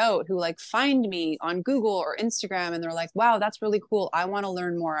myself out who like find me on Google or Instagram and they're like, wow, that's really cool. I want to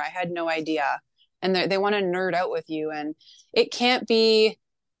learn more. I had no idea. And they want to nerd out with you. And it can't be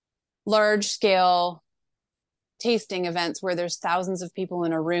large scale tasting events where there's thousands of people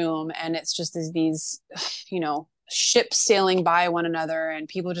in a room and it's just these, you know, ships sailing by one another and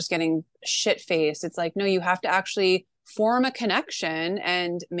people just getting shit faced. It's like, no, you have to actually form a connection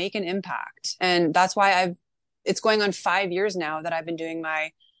and make an impact. And that's why it's going on 5 years now that I've been doing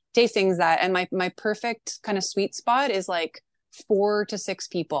my tastings, and my perfect kind of sweet spot is like 4 to 6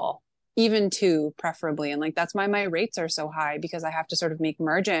 people, even 2 preferably. And like, that's why my rates are so high, because I have to sort of make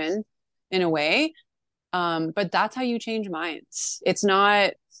margin in a way. But that's how you change minds. It's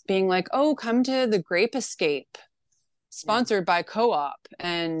not being like, oh, come to the Grape Escape sponsored by Co-op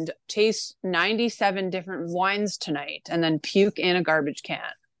and taste 97 different wines tonight and then puke in a garbage can.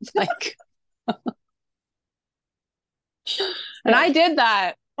 Like, and I did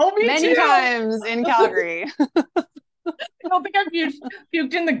that many times in Calgary. I don't think I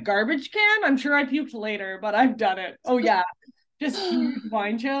puked in the garbage can. I'm sure I puked later, but I've done it. Oh yeah. Just huge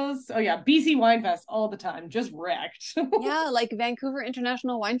wine shows. Oh yeah, BC Wine Fest all the time, just wrecked. Yeah, like Vancouver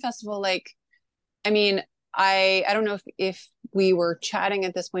International Wine Festival. Like, I mean, I don't know if we were chatting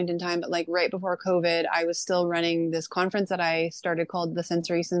at this point in time, but like right before COVID, I was still running this conference that I started called the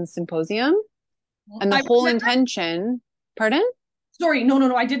Sensory Symposium. And the whole intention, pardon? Sorry,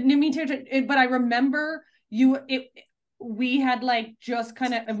 no. I didn't mean to, but I remember we had like just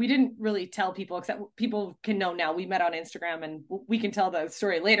kind of, and we didn't really tell people, except people can know now. We met on Instagram and we can tell the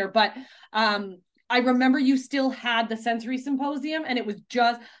story later. But I remember you still had the sensory symposium, and it was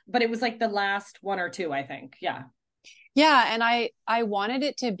but it was like the last 1 or 2, I think. Yeah. Yeah. And I wanted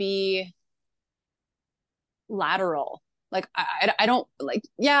it to be lateral. Like, I don't like,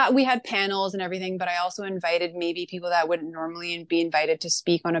 yeah, we had panels and everything, but I also invited maybe people that wouldn't normally be invited to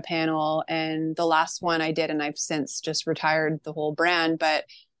speak on a panel. And the last one I did, and I've since just retired the whole brand, but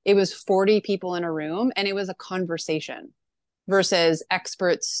it was 40 people in a room and it was a conversation versus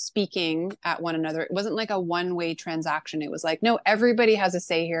experts speaking at one another. It wasn't like a one-way transaction. It was like, no, everybody has a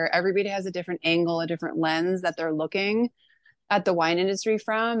say here. Everybody has a different angle, a different lens that they're looking at the wine industry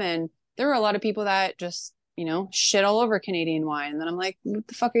from. And there were a lot of people that just, you know, shit all over Canadian wine. And then I'm like, what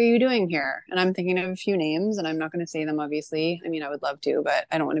the fuck are you doing here? And I'm thinking of a few names, and I'm not going to say them, obviously. I mean, I would love to, but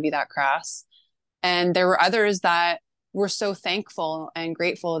I don't want to be that crass. And there were others that were so thankful and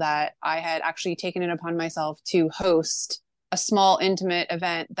grateful that I had actually taken it upon myself to host a small, intimate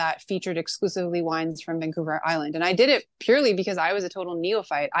event that featured exclusively wines from Vancouver Island. And I did it purely because I was a total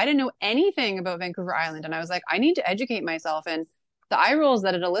neophyte. I didn't know anything about Vancouver Island. And I was like, I need to educate myself. And the eye rolls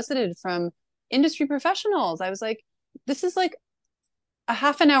that it elicited from industry professionals, I was like, this is like a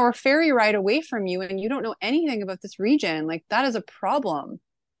half an hour ferry ride away from you, and you don't know anything about this region. Like, that is a problem.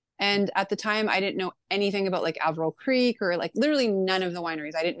 And at the time, I didn't know anything about like Averil Creek or like literally none of the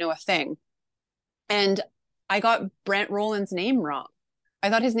wineries. I didn't know a thing. And I got Brent Rowland's name wrong. I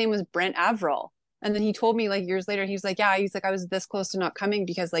thought his name was Brent Averil. And then he told me like years later, he was like, yeah, he's like, I was this close to not coming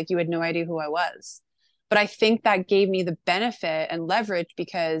because like you had no idea who I was. But I think that gave me the benefit and leverage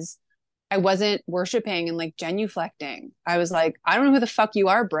because I wasn't worshiping and like genuflecting. I was like, I don't know who the fuck you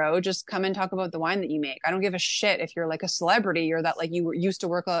are, bro. Just come and talk about the wine that you make. I don't give a shit if you're like a celebrity or that like you used to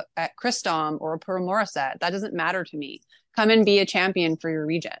work at Christom or Pearl Morissette. That doesn't matter to me. Come and be a champion for your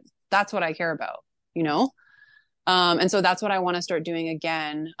region. That's what I care about, you know? And so that's what I want to start doing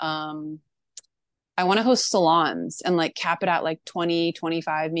again. I want to host salons and like cap it at like 20,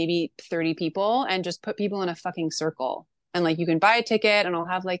 25, maybe 30 people and just put people in a fucking circle. And like you can buy a ticket and I'll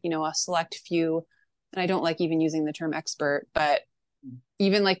have like, a select few. And I don't like even using the term expert, but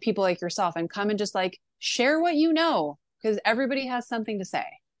even like people like yourself and come and just like share what you know, because everybody has something to say.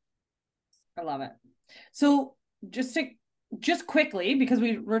 I love it. So just quickly, because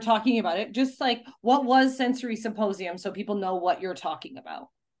we were talking about it, just like what was Sensory Symposium so people know what you're talking about?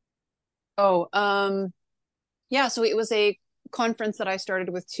 Oh, yeah. So it was a conference that I started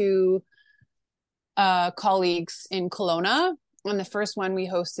with two colleagues in Kelowna. And the first one we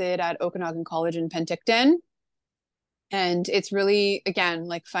hosted at Okanagan College in Penticton. And it's really, again,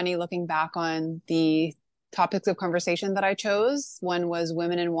 like funny looking back on the topics of conversation that I chose. One was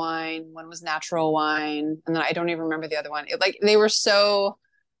women in wine, one was natural wine, and then I don't even remember the other one. Like they were so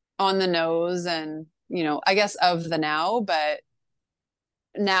on the nose and, I guess of the now, but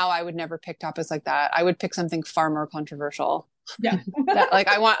now I would never pick topics like that. I would pick something far more controversial. Yeah. That like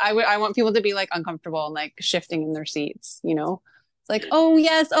I want people to be like uncomfortable and like shifting in their seats. It's like, oh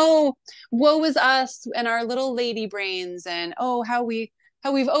yes, oh, woe is us and our little lady brains, and oh how we've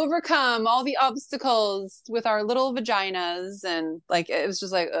overcome all the obstacles with our little vaginas, and like it was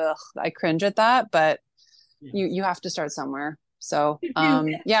just like, ugh, I cringe at that, but you have to start somewhere. So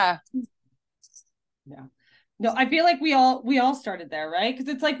yeah. Yeah. No, I feel like we all started there, right?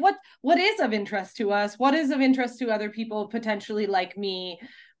 Because it's like what is of interest to us, what is of interest to other people potentially like me,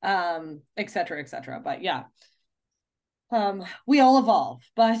 et cetera, et cetera. But yeah, we all evolve.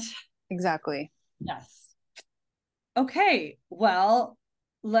 But Exactly. yes. Okay, well,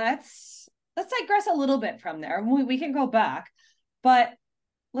 let's digress a little bit from there. We can go back, but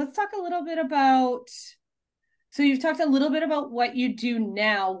let's talk a little bit about. So you've talked a little bit about what you do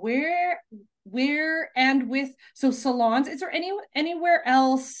now. Where and with so salons, is there anywhere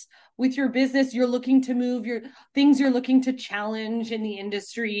else with your business you're looking to move, your things you're looking to challenge in the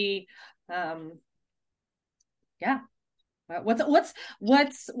industry? Yeah.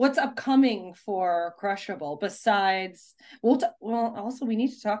 What's upcoming for Crushable besides well also we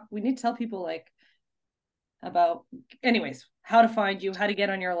need to tell people like about anyways how to find you, how to get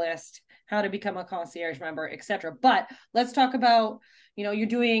on your list, how to become a concierge member, etc. But let's talk about, you're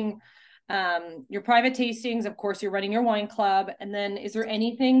doing your private tastings, of course you're running your wine club, and then is there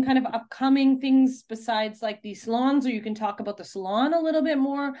anything kind of upcoming things besides like these salons, or you can talk about the salon a little bit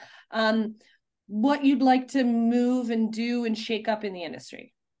more, what you'd like to move and do and shake up in the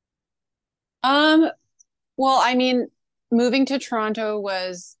industry? Um, well, I mean, moving to Toronto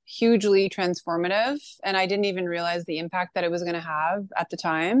was hugely transformative, and I didn't even realize the impact that it was going to have at the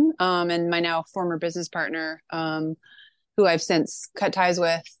time. And my now former business partner, who I've since cut ties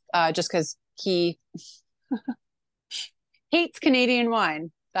with, just because he hates Canadian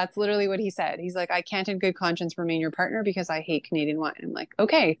wine. That's literally what he said. He's like, I can't in good conscience remain your partner because I hate Canadian wine. I'm like,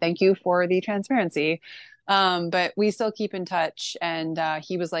 okay, thank you for the transparency. But we still keep in touch. And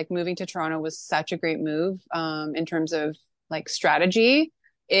he was like, moving to Toronto was such a great move in terms of like strategy.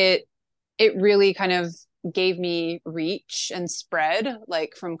 It really kind of gave me reach and spread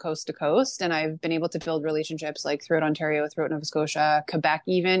like from coast to coast. And I've been able to build relationships like throughout Ontario, throughout Nova Scotia, Quebec,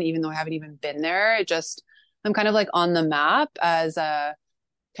 even though I haven't even been there. I'm kind of like on the map as a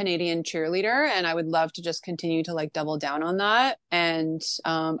Canadian cheerleader, and I would love to just continue to like double down on that. And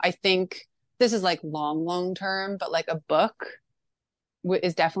I think this is like long term, but like a book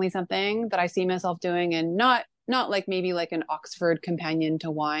is definitely something that I see myself doing, and not like maybe like an Oxford Companion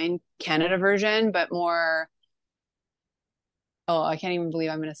to Wine Canada version, but more. Oh, I can't even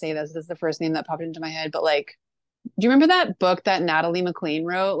believe I'm going to say this. This is the first name that popped into my head, but like, do you remember that book that Natalie McLean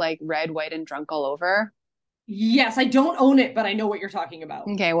wrote, like Red, White, and Drunk All Over? Yes, I don't own it, but I know what you're talking about.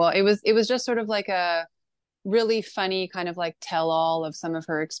 Okay, well, it was just sort of like a really funny kind of like tell all of some of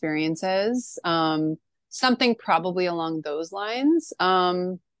her experiences. Something probably along those lines.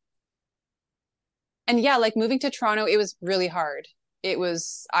 And yeah, like moving to Toronto, it was really hard.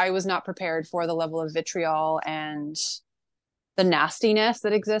 I was not prepared for the level of vitriol and the nastiness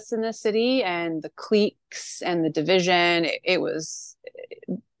that exists in this city, and the cliques and the division.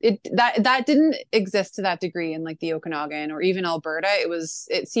 That didn't exist to that degree in like the Okanagan or even Alberta.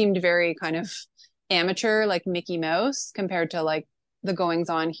 It seemed very kind of amateur, like Mickey Mouse compared to like the goings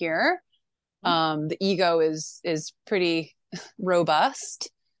on here. The ego is pretty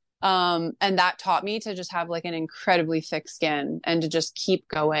robust. And that taught me to just have like an incredibly thick skin and to just keep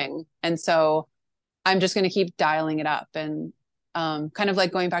going. And so I'm just going to keep dialing it up, and kind of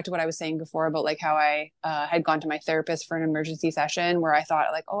like going back to what I was saying before about like how I had gone to my therapist for an emergency session where I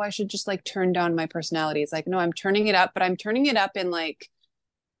thought like, oh, I should just like turn down my personality. It's like, no, I'm turning it up, but I'm turning it up in like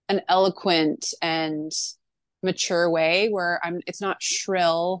an eloquent and mature way where it's not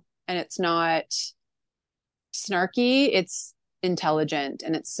shrill and it's not snarky, it's intelligent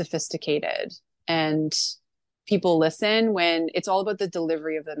and it's sophisticated. And people listen when it's all about the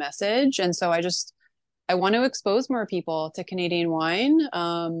delivery of the message. And so I want to expose more people to Canadian wine,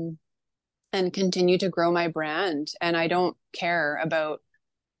 and continue to grow my brand. And I don't care about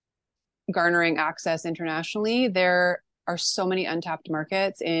garnering access internationally. There are so many untapped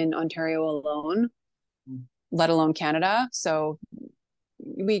markets in Ontario alone, let alone Canada. So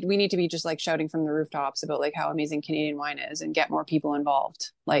we need to be just like shouting from the rooftops about like how amazing Canadian wine is and get more people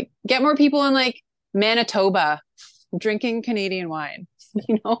involved. Like get more people in like Manitoba drinking Canadian wine,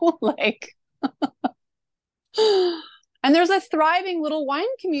 like and there's a thriving little wine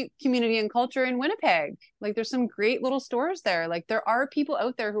community and culture in Winnipeg. Like there's some great little stores there. Like there are people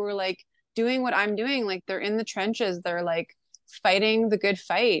out there who are like doing what I'm doing. Like they're in the trenches. They're like fighting the good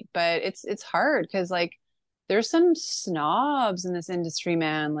fight, but it's hard because like there's some snobs in this industry,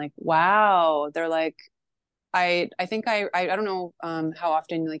 man. Like, wow. They're like, I think I don't know how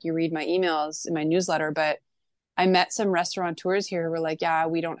often like you read my emails in my newsletter, but I met some restaurateurs here who were like, yeah,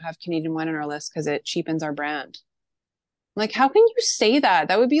 we don't have Canadian wine on our list because it cheapens our brand. Like, how can you say that?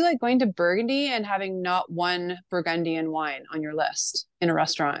 That would be like going to Burgundy and having not one Burgundian wine on your list in a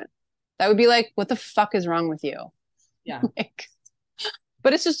restaurant. That would be like, what the fuck is wrong with you? Yeah. Like,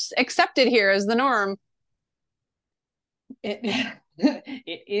 but it's just accepted here as the norm. It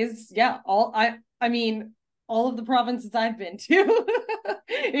it is, yeah. I mean, all of the provinces I've been to,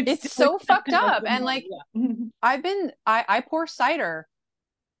 It's still so fucked accepted as up. the And norm. like, Yeah. I pour cider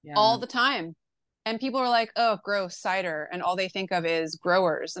Yeah. all the time. And people are like, oh, gross cider. And all they think of is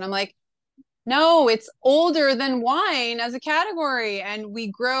growers. And I'm like, no, it's older than wine as a category. And we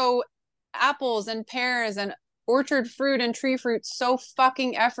grow apples and pears and orchard fruit and tree fruit so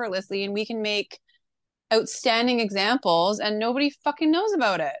fucking effortlessly. And we can make outstanding examples and nobody fucking knows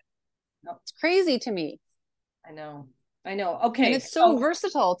about it. No, It's crazy to me. I know. I know. And Okay. it's so So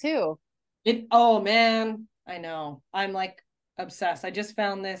versatile too. oh man, I know. I'm like obsessed. I just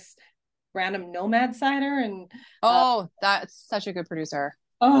found this random nomad cider and Oh, that's such a good producer.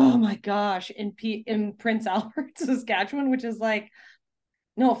 oh my gosh, in Prince Albert, Saskatchewan, which is like,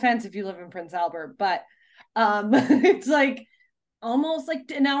 no offense if you live in Prince Albert, but it's like almost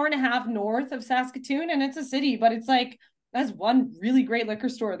like an hour and a half north of Saskatoon, and it's a city, but it's like that's one really great liquor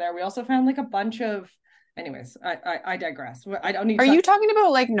store there. We also found like a bunch of, anyways, I digress. I don't need Are to talk. you talking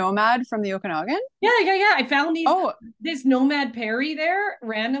about like Nomad from the Okanagan? Yeah. I found Oh, this Nomad Perry there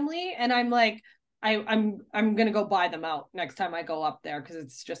randomly, and I'm like, I'm gonna go buy them out next time I go up there because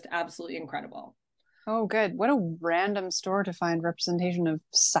it's just absolutely incredible. oh, good. What a random store to find representation of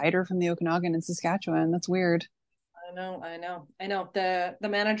cider from the Okanagan in Saskatchewan. That's weird. I know. The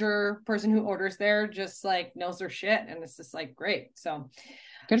manager person who orders there just like knows their shit, and it's just like great. So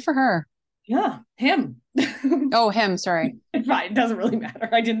Good for her. yeah, him. Oh, him. Sorry. Fine, it doesn't really matter.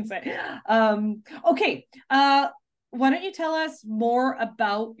 I didn't say. Okay. Why don't you tell us more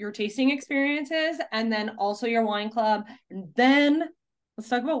about your tasting experiences and then also your wine club, and then let's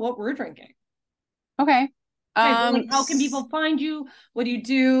talk about what we're drinking. Okay. Okay, so like how can people find you? What do you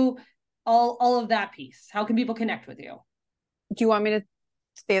do? All of that piece. How can people connect with you? Do you want me to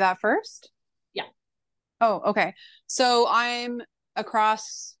say that first? Yeah. Oh, okay. So I'm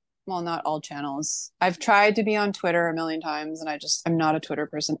across, well, not all channels. I've tried to be on Twitter a million times and I'm not a Twitter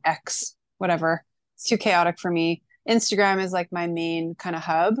person. X, whatever. It's too chaotic for me. Instagram is like my main kind of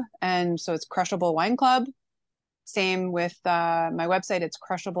hub. And so it's Crushable Wine Club. Same with my website, it's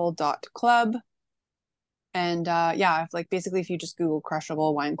crushable.club. And yeah, like basically if you just Google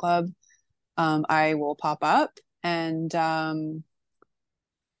Crushable Wine Club, I will pop up. And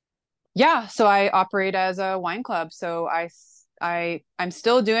yeah, so I operate as a wine club. So I'm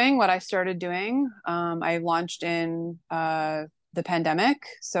still doing what I started doing. I launched in the pandemic,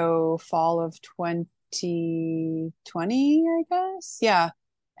 so fall of 2020, I guess. Yeah.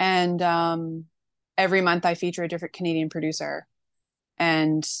 And every month I feature a different Canadian producer.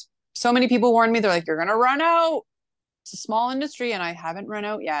 And so many people warned me, they're like, you're gonna run out. It's a small industry, and I haven't run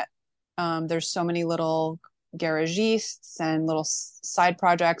out yet. There's so many little garagistes and little side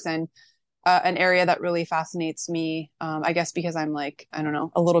projects, and an area that really fascinates me. I guess because I'm like, I don't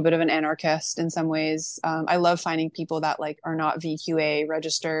know, a little bit of an anarchist in some ways. I love finding people that like are not VQA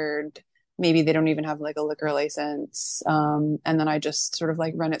registered. Maybe they don't even have like a liquor license. And then I just sort of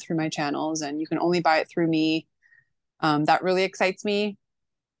like run it through my channels, and you can only buy it through me. That really excites me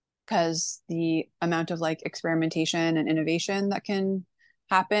because the amount of like experimentation and innovation that can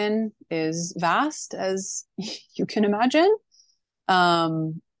happen is vast, as you can imagine.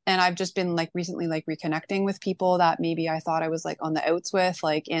 And I've just been like recently like reconnecting with people that maybe I thought I was like on the outs with.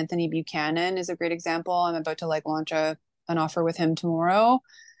 Like Anthony Buchanan is a great example. I'm about to like launch an offer with him tomorrow.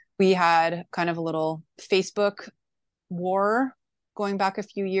 We had kind of a little Facebook war going back a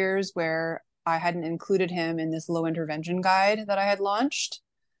few years where I hadn't included him in this low intervention guide that I had launched.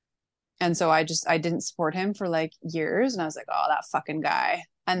 And so I didn't support him for like years. And I was like, oh, that fucking guy.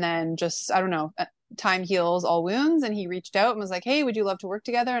 And then just, I don't know, time heals all wounds. And he reached out and was like, hey, would you love to work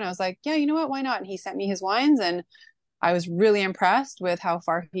together? And I was like, yeah, you know what? Why not? And he sent me his wines. And I was really impressed with how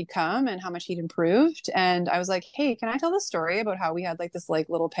far he'd come and how much he'd improved. And I was like, hey, can I tell the story about how we had like this like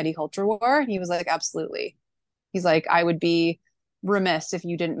little petty culture war? And he was like, absolutely. He's like, I would be remiss if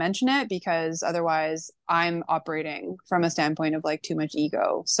you didn't mention it because otherwise I'm operating from a standpoint of like too much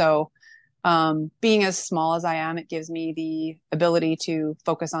ego. So being as small as I am, it gives me the ability to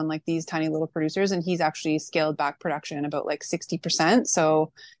focus on like these tiny little producers. And he's actually scaled back production about like 60%.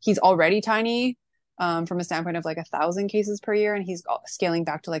 So he's already tiny from a standpoint of like 1,000 cases per year. And he's scaling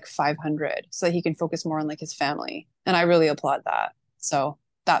back to like 500 so that he can focus more on like his family. And I really applaud that. So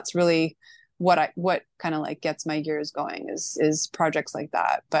that's really what kind of like gets my gears going is projects like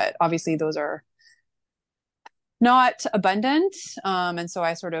that. But obviously those are not abundant. And so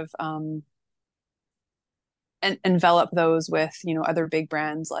I sort of, and envelop those with, you know, other big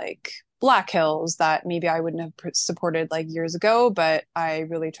brands like Black Hills that maybe I wouldn't have supported like years ago, but I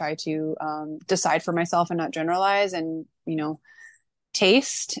really try to decide for myself and not generalize and, you know,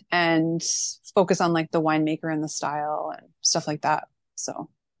 taste and focus on like the winemaker and the style and stuff like that. So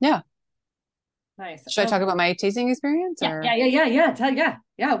yeah. Nice. Should I talk about my tasting experience Yeah, or? yeah, yeah, yeah, yeah.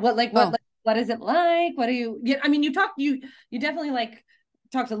 Yeah. Oh, What is it like? What do you? Yeah, I mean, you definitely like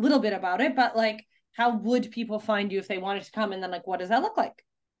talked a little bit about it, but like, how would people find you if they wanted to come? And then like, what does that look like?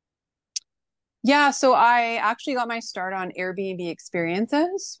 yeah. So I actually got my start on Airbnb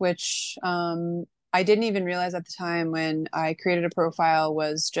experiences, which I didn't even realize at the time when I created a profile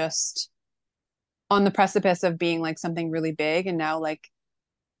was just on the precipice of being like something really big. And now like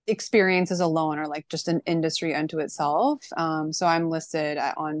experiences alone are like just an industry unto itself. So I'm listed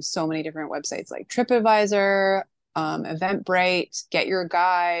on so many different websites like TripAdvisor, Eventbrite, Get Your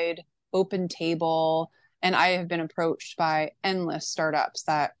Guide, Open Table. And I have been approached by endless startups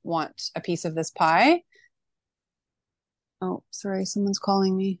that want a piece of this pie. Oh, sorry, someone's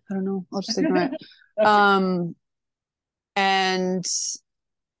calling me. I don't know. I'll just ignore it. Okay. Um, and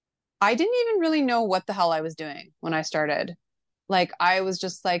I didn't even really know what the hell I was doing when I started. Like, I was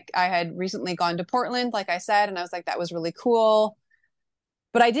just like, I had recently gone to Portland, like I said, and I was like, that was really cool.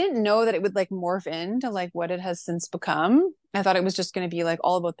 But I didn't know that it would like morph into like what it has since become. I thought it was just going to be like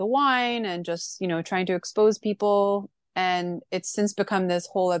all about the wine and just, you know, trying to expose people. And it's since become this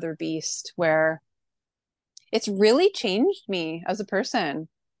whole other beast where it's really changed me as a person.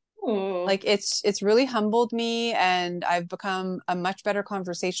 Ooh. Like it's really humbled me and I've become a much better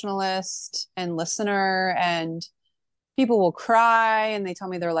conversationalist and listener and people will cry and they tell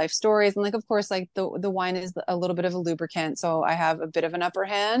me their life stories and like of course like the wine is a little bit of a lubricant so I have a bit of an upper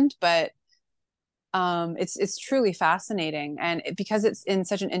hand but it's truly fascinating and because it's in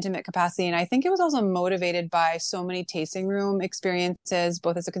such an intimate capacity and I think it was also motivated by so many tasting room experiences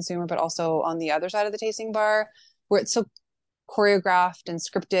both as a consumer but also on the other side of the tasting bar where it's so choreographed and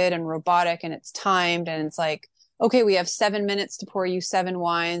scripted and robotic and it's timed and it's like okay, we have 7 minutes to pour you 7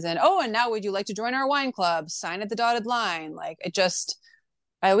 wines. And oh, and now would you like to join our wine club? Sign at the dotted line. Like it just,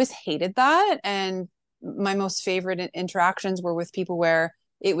 I always hated that. And my most favorite interactions were with people where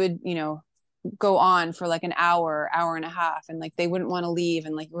it would, you know, go on for like an hour, hour and a half. And like they wouldn't want to leave.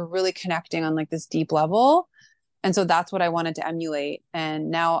 And like we're really connecting on like this deep level. And so that's what I wanted to emulate. And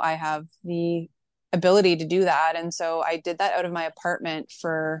now I have the ability to do that. And so I did that out of my apartment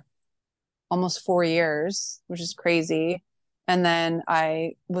for almost 4 years, which is crazy. And then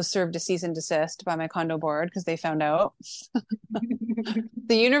I was served a cease and desist by my condo board because they found out.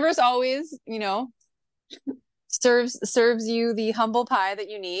 The universe always, you know, serves you the humble pie that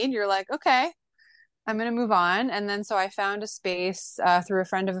you need. You're like, okay, I'm going to move on. And then so I found a space through a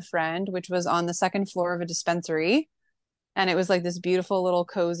friend of a friend, which was on the second floor of a dispensary and it was like this beautiful little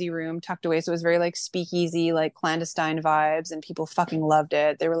cozy room tucked away. So it was very like speakeasy, like clandestine vibes, and people fucking loved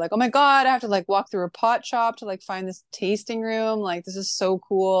it. They were like, "Oh my god, I have to like walk through a pot shop to like find this tasting room. Like this is so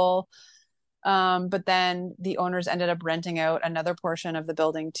cool." But then the owners ended up renting out another portion of the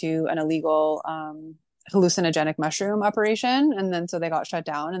building to an illegal hallucinogenic mushroom operation, and then so they got shut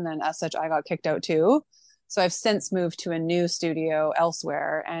down. And then as such, I got kicked out too. So I've since moved to a new studio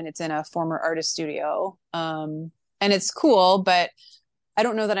elsewhere, and it's in a former artist studio. And it's cool, but I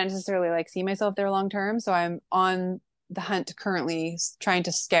don't know that I necessarily like see myself there long term. So I'm on the hunt currently, trying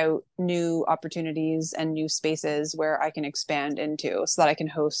to scout new opportunities and new spaces where I can expand into so that I can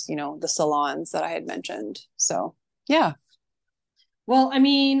host, the salons that I had mentioned. So yeah. Well, I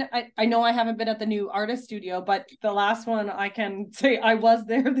mean, I know I haven't been at the new artist studio, but the last one I can say I was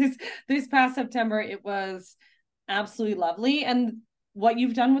there this past September. It was absolutely lovely. And what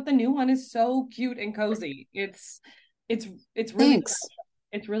you've done with the new one is so cute and cozy. It's really Thanks. special.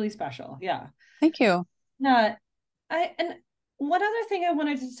 It's really special. Yeah. Thank you. Yeah. And one other thing I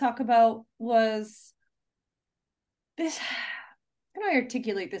wanted to talk about was this. How do I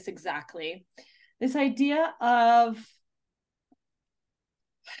articulate this exactly? This idea of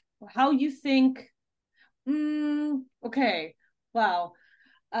how you think. Okay. Wow.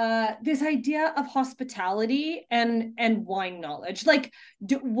 This idea of hospitality and wine knowledge. Like,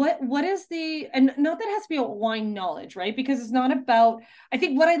 what is the, and not that it has to be about wine knowledge, right? Because it's not about. I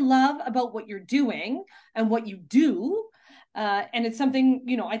think what I love about what you're doing and what you do, and it's something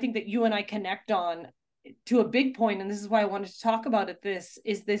I think that you and I connect on to a big point, and this is why I wanted to talk about it. This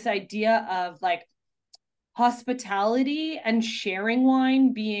is this idea of like hospitality and sharing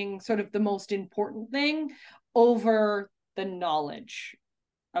wine being sort of the most important thing over the knowledge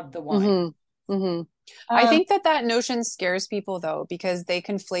of the wine. Mm-hmm. Mm-hmm. I Um, think that notion scares people though, because they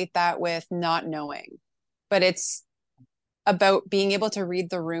conflate that with not knowing. But it's about being able to read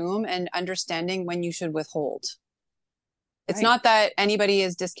the room and understanding when you should withhold. It's right. not that anybody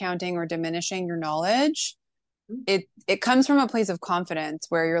is discounting or diminishing your knowledge. It comes from a place of confidence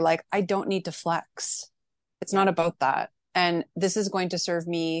where you're like, I don't need to flex. It's Yeah. not about that. And this is going to serve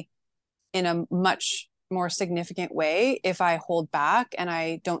me in a much more significant way if I hold back and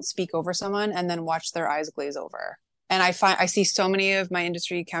I don't speak over someone and then watch their eyes glaze over. And I see so many of my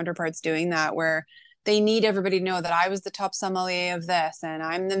industry counterparts doing that, where they need everybody to know that I was the top sommelier of this and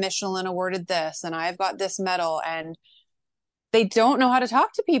I'm the Michelin awarded this and I've got this medal, and they don't know how to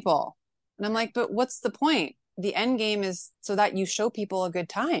talk to people. And I'm like, but what's the point? The end game is so that you show people a good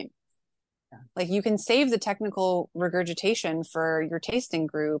time. Like, you can save the technical regurgitation for your tasting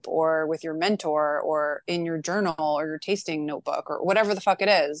group or with your mentor or in your journal or your tasting notebook or whatever the fuck it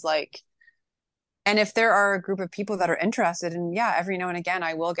is. Like, and if there are a group of people that are interested, and yeah, every now and again,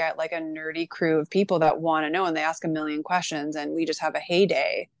 I will get like a nerdy crew of people that want to know and they ask a million questions and we just have a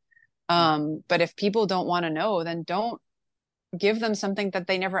heyday. But if people don't want to know, then don't give them something that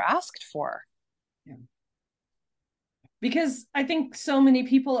they never asked for. Yeah. Because I think so many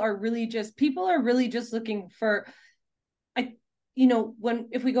people are really just looking for. I when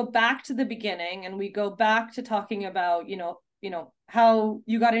if we go back to the beginning and we go back to talking about how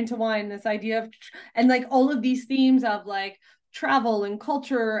you got into wine, this idea of, and like all of these themes of like travel and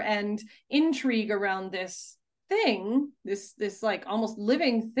culture and intrigue around this thing, this like almost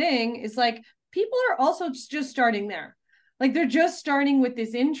living thing, is like people are also just starting there. Like they're just starting with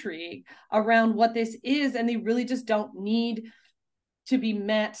this intrigue around what this is, and they really just don't need to be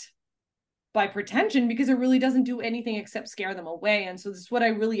met by pretension, because it really doesn't do anything except scare them away. And so this is what I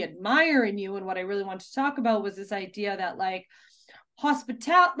really admire in you, and what I really want to talk about was this idea that like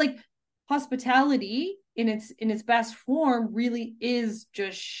hospitality in its best form really is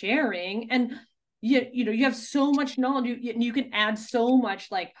just sharing. And you have so much knowledge, you can add so much,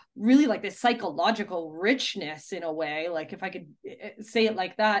 like really like this psychological richness in a way, like if I could say it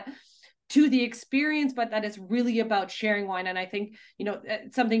like that, to the experience, but that it's really about sharing wine. And I think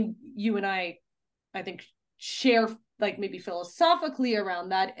it's something you and I think share, like maybe philosophically around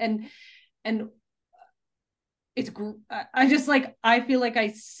that. And it's I just like, I feel like I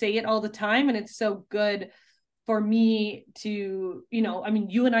say it all the time, and it's so good for me to I mean,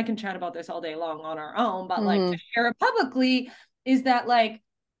 you and I can chat about this all day long on our own, but like Mm-hmm. to share it publicly, is that like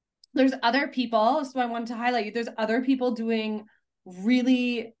there's other people. So I wanted to highlight, there's other people doing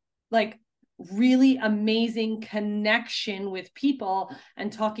really like really amazing connection with people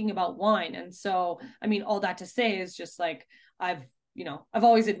and talking about wine. And so I mean, all that to say is just like I've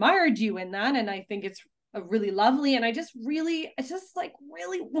always admired you in that, and I think it's a really lovely, and I just like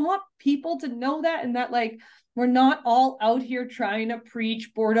really want people to know that, and that like we're not all out here trying to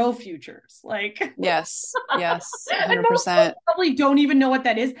preach Bordeaux futures, like Yes. Yes. and most people 100%. probably don't even know what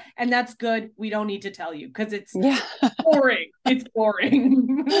that is, and that's good. We don't need to tell you because it's Yeah. boring. It's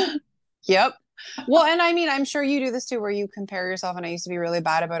boring. Yep. Well, and I mean, I'm sure you do this too, where you compare yourself. And I used to be really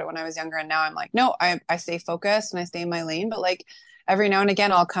bad about it when I was younger. And now I'm like, no, I stay focused and I stay in my lane. But like every now and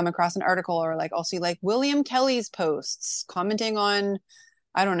again, I'll come across an article, or like I'll see like William Kelly's posts commenting on,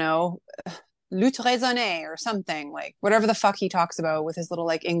 I don't know, lutte raisonnée or something, like whatever the fuck he talks about with his little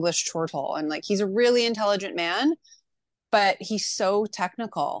like English chortle. And like he's a really intelligent man, but he's so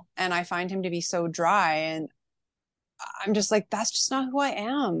technical. And I find him to be so dry. And I'm just like, that's just not who I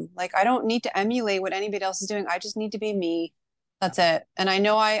am. Like, I don't need to emulate what anybody else is doing. I just need to be me. That's it. And I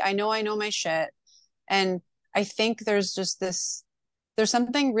know my shit. And I think there's just this, there's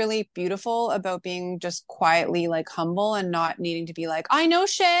something really beautiful about being just quietly like humble and not needing to be like, I know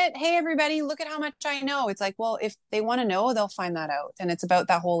shit. Hey, everybody, look at how much I know. It's like, well, if they want to know, they'll find that out. And it's about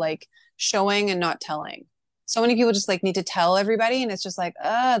that whole like showing and not telling. So many people just like need to tell everybody. And it's just like,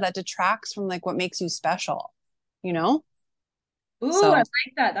 that detracts from like what makes you special, you know? Ooh, I So,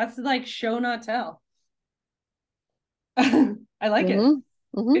 like that. That's like show not tell. I like it. hmm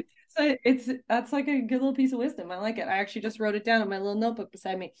hmm It's that's like a good little piece of wisdom. I like it. I actually just wrote it down in my little notebook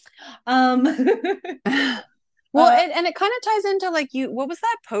beside me. Well, uh, and it kind of ties into like what was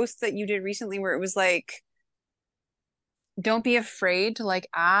that post that you did recently where it was like, don't be afraid to like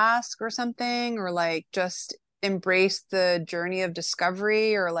ask or something, or like just embrace the journey of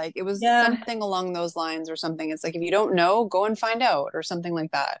discovery, or like it was yeah, something along those lines or something. It's like, if you don't know, go and find out or something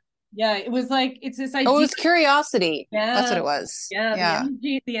like that. yeah. It was like it's this Oh, it idea. was curiosity. That's what Yeah, it was. yeah. Yeah.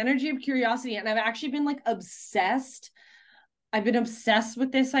 The energy of curiosity, and I've actually been like obsessed. I've been obsessed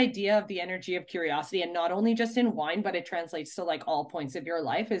with this idea of the energy of curiosity, and not only just in wine, but it translates to like all points of your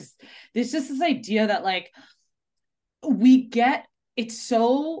life. Is there's just this idea that like we get it's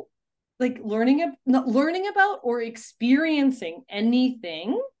so like not learning about or experiencing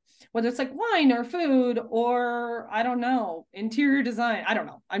anything, whether it's like wine or food or I don't know, interior design. I don't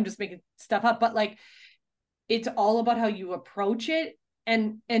know. I'm just making stuff up, but like it's all about how you approach it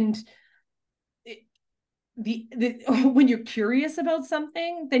and it, the when you're curious about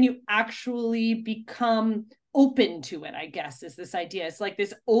something, then you actually become open to it, I guess, is this idea. It's like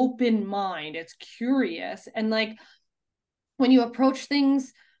this open mind. It's curious. And like when you approach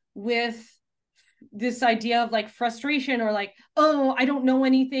things with this idea of like frustration or like, oh, I don't know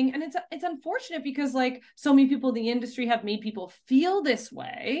anything, and it's unfortunate because like so many people in the industry have made people feel this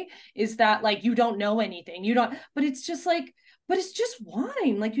way, is that like you don't know anything, you don't, but it's just like, but it's just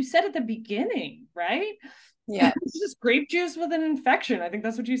wine, like you said at the beginning, right? Yeah. It's just grape juice with an infection. I think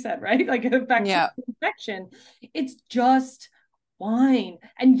that's what you said, right? Like a bacterial Yeah. infection. It's just wine.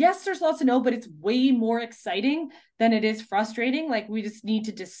 And yes, there's lots to know, but it's way more exciting than it is frustrating. Like we just need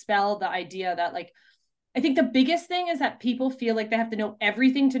to dispel the idea that like I think the biggest thing is that people feel like they have to know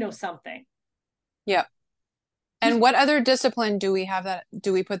everything to know something. Yeah. Just And what other discipline do we have that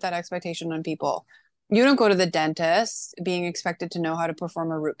do we put that expectation on people? You don't go to the dentist being expected to know how to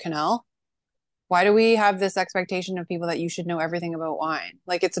perform a root canal. Why do we have this expectation of people that you should know everything about wine?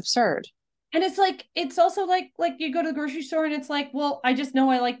 Like, it's absurd. and it's like it's also like you go to the grocery store and it's like, well, I just know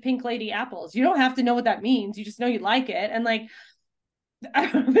I like pink lady apples. You don't have to know what that means. You just know you like it. And like I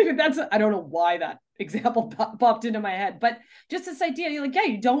don't think that's I don't know why that example popped into my head, but just this idea, you're like, yeah,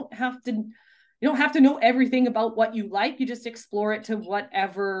 you don't have to know everything about what you like. You just explore it to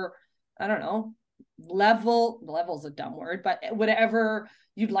whatever, I don't know, level's a dumb word, but whatever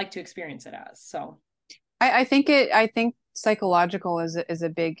you'd like to experience it as. So I think psychological is a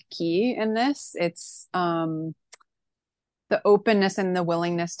big key in this. It's the openness and the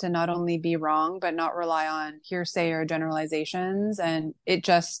willingness to not only be wrong, but not rely on hearsay or generalizations. And it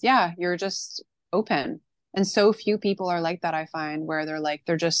just, yeah, you're just open. And so few people are like that, I find, where they're like,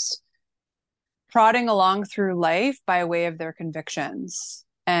 they're just prodding along through life by way of their convictions.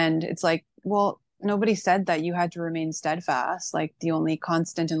 And it's like, well, nobody said that you had to remain steadfast. Like the only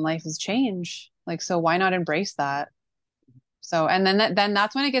constant in life is change. Like, so why not embrace that? So, and then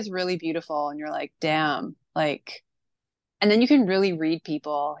that's when it gets really beautiful and you're like, damn, like, and then you can really read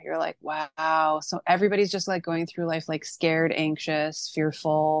people. You're like, wow. So everybody's just like going through life like scared, anxious,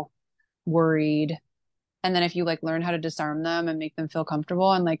 fearful, worried. And then if you like learn how to disarm them and make them feel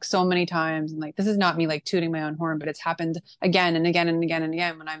comfortable, and like so many times, and like this is not me like tooting my own horn, but it's happened again and again and again and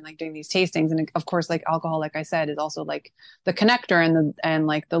again when I'm like doing these tastings. And of course, like alcohol, like I said, is also like the connector and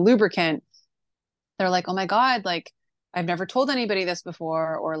like the lubricant. They're like, oh my God, like I've never told anybody this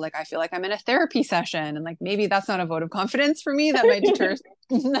before, or like I feel like I'm in a therapy session. And like maybe that's not a vote of confidence for me. That might deter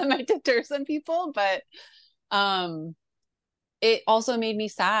that might deter some people. But um it also made me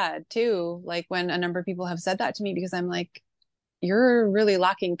sad too, like when a number of people have said that to me, because I'm like, you're really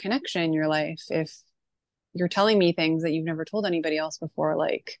lacking connection in your life if you're telling me things that you've never told anybody else before.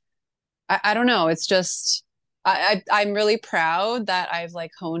 Like, I don't know. It's just, I'm really proud that I've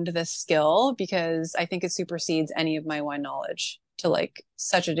like honed this skill because I think it supersedes any of my wine knowledge to like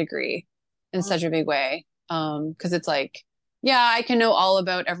such a degree in such a big way. Cause it's like, yeah, I can know all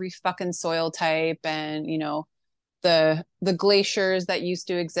about every fucking soil type and, you know, the glaciers that used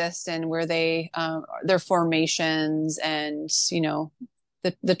to exist and where they their formations and you know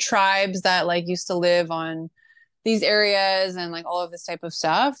the tribes that like used to live on these areas and like all of this type of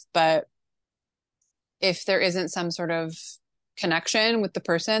stuff. But if there isn't some sort of connection with the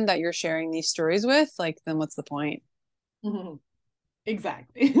person that you're sharing these stories with, like, then what's the point? Mhm.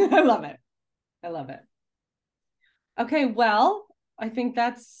 Exactly. I love it. I love it. Okay, well, I think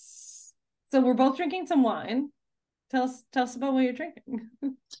that's so we're both drinking some wine. Tell us about what you're drinking.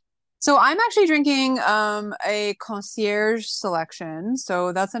 So I'm actually drinking a concierge selection.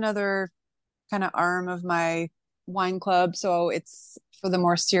 So that's another kind of arm of my wine club. So it's for the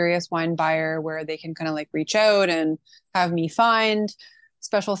more serious wine buyer where they can kind of like reach out and have me find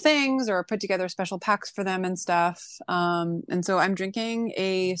special things or put together special packs for them and stuff. And so I'm drinking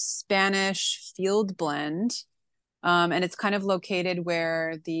a Spanish field blend. And it's kind of located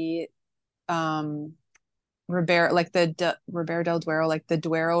where the Ribera, like Ribera del Duero, like the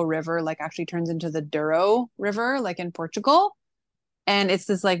Duero River, like actually turns into the Douro River, like in Portugal. And it's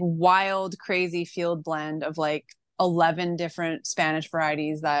this like wild, crazy field blend of like 11 different Spanish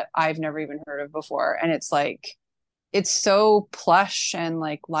varieties that I've never even heard of before. And it's like, it's so plush and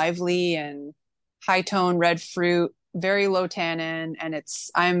like lively and high tone red fruit, very low tannin. And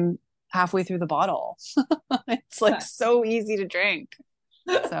I'm halfway through the bottle. It's like so easy to drink.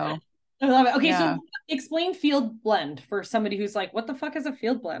 So, I love it. Okay, so yeah. explain field blend for somebody who's like, what the fuck is a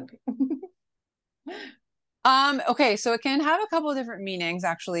field blend? Okay, so it can have a couple of different meanings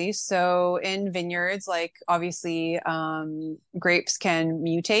actually. So in vineyards, like obviously, grapes can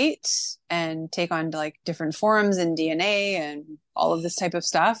mutate and take on like different forms in DNA and all of this type of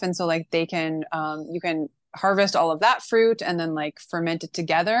stuff. And so like you can harvest all of that fruit and then like ferment it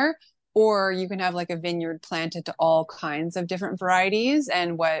together, or you can have like a vineyard planted to all kinds of different varieties.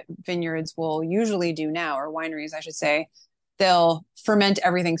 And what vineyards will usually do now, or wineries, I should say, they'll ferment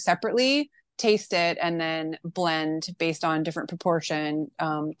everything separately, taste it, and then blend based on different proportion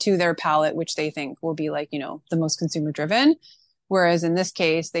to their palate, which they think will be like, the most consumer driven. Whereas in this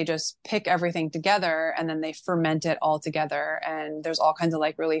case, they just pick everything together and then they ferment it all together. And there's all kinds of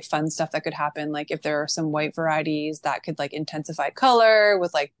like really fun stuff that could happen. Like if there are some white varieties that could like intensify color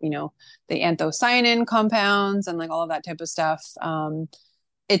with like, the anthocyanin compounds and like all of that type of stuff.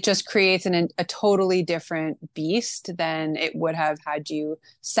 It just creates a totally different beast than it would have had you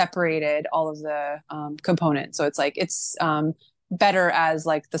separated all of the components. So it's better as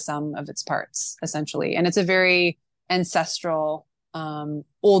like the sum of its parts, essentially. And it's a very ancestral,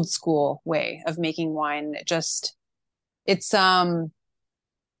 old school way of making wine. It's I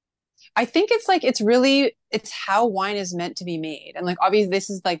think it's like it's how wine is meant to be made. And like obviously this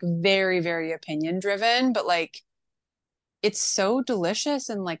is like very, very opinion driven, but like it's so delicious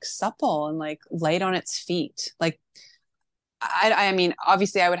and like supple and like light on its feet. Like I mean,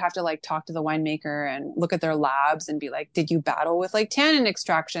 obviously I would have to like talk to the winemaker and look at their labs and be like, did you battle with like tannin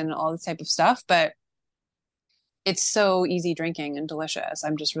extraction and all this type of stuff? But it's so easy drinking and delicious.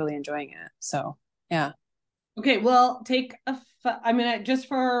 I'm just really enjoying it. So yeah. Okay, well, I mean, just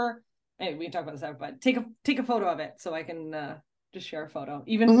for hey, we can talk about this, but take a photo of it so I can just share a photo.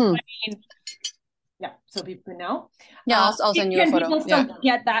 Even Mm-hmm. I mean, yeah, so people can know. Yeah, I'll send you a Can photo. people Yeah. still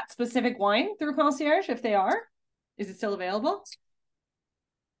get that specific wine through Concierge if they are? Is it still available?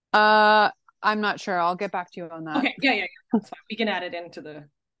 Uh, I'm not sure. I'll get back to you on that. Okay, yeah. That's fine. We can add it into the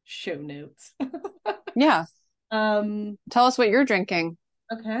show notes. Yeah. um, Tell us what you're drinking.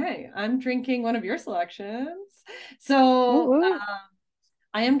 okay, I'm drinking one of your selections. So Ooh,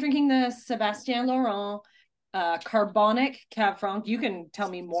 I am drinking the Sebastien Laurent carbonic Cab Franc. You can tell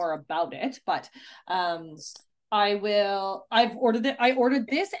me more about it, but I've ordered it. I ordered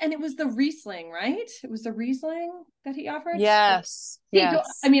this and it was the Riesling, right? It was the Riesling that he offered. yes. Okay, so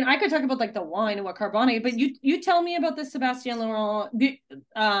Yes. I mean, I could talk about like the wine and what carbonic, but you tell me about the Sebastien Laurent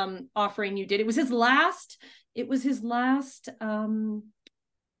offering you did. It was his last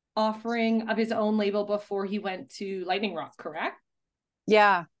offering of his own label before he went to Lightning Rock, correct?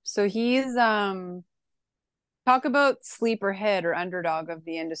 Yeah. So he's talk about sleeper hit or underdog of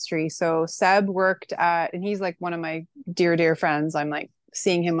the industry. So Seb worked at, and he's like one of my dear, dear friends. I'm like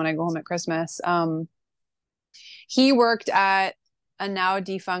seeing him when I go home at Christmas. He worked at a now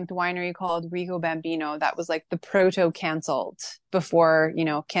defunct winery called Rico Bambino that was like the proto canceled before,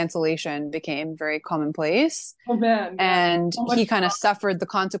 cancellation became very commonplace. Oh man, yeah. And So he much kind of suffered the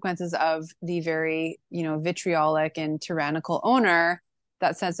consequences of the very, vitriolic and tyrannical owner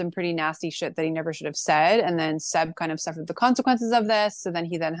that said some pretty nasty shit that he never should have said. And then Seb kind of suffered the consequences of this. So then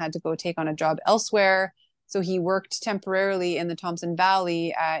he then had to go take on a job elsewhere. So he worked temporarily in the Thompson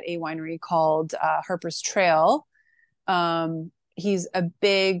Valley at a winery called Harper's Trail. he's a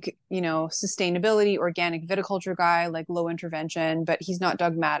big, sustainability, organic viticulture guy, like low intervention, but he's not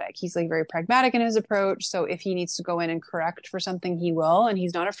dogmatic. He's like very pragmatic in his approach. So if he needs to go in and correct for something, he will, and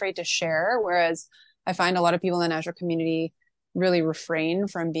he's not afraid to share. Whereas I find a lot of people in the natural community really refrain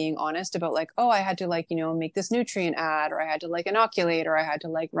from being honest about like, oh, I had to like, make this nutrient add, or I had to like inoculate, or I had to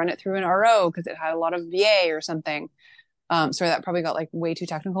like run it through an RO because it had a lot of VA or something. Sorry, that probably got like way too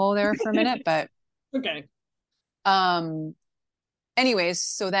technical there for a minute, but Okay. um anyways,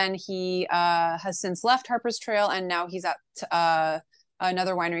 so then he has since left Harper's Trail, and now he's at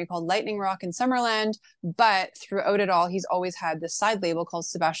another winery called Lightning Rock in Summerland. But throughout it all, he's always had this side label called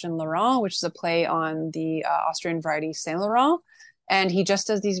Sebastian Laurent, which is a play on the Austrian variety Saint Laurent. And he just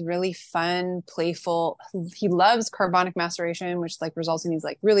does these really fun, playful. He loves carbonic maceration, which like results in these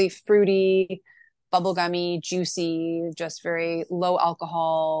like really fruity, bubblegummy, juicy, just very low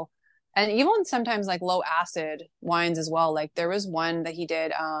alcohol, and even sometimes like low acid wines as well. Like there was one that he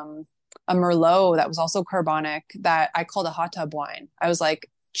did, a Merlot that was also carbonic that I called a hot tub wine. I was like,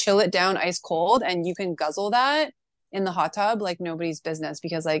 chill it down ice cold and you can guzzle that in the hot tub like nobody's business,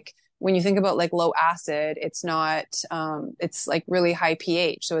 because like when you think about like low acid, it's not, it's like really high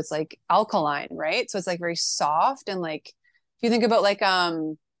pH. So it's like alkaline, right? So it's like very soft. And like, if you think about like,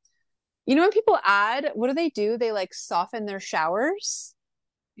 when people add, what do? They like soften their showers.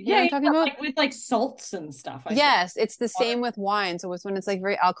 You know Yeah, what I'm yeah, talking about? like with like salts and stuff, I think. Yes, it's the same with wine. So it's when it's like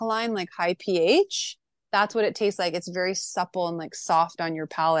very alkaline, like high pH, that's what it tastes like. It's very supple and like soft on your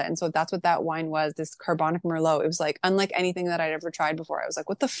palate. And so that's what that wine was, this carbonic Merlot. It was like unlike anything that I'd ever tried before. I was like,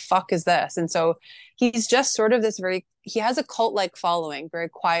 what the fuck is this? And so he's just sort of he has a cult-like following very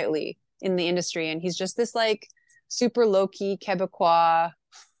quietly in the industry. And he's just this like super low-key Quebecois,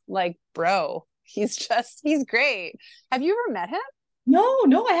 like bro. He's great. Have you ever met him? No,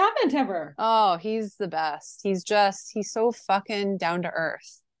 no, I haven't ever. Oh, he's the best. He's so fucking down to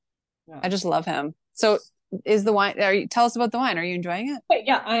earth. Yeah. I just love him. So is the wine, tell us about the wine. Are you enjoying it? But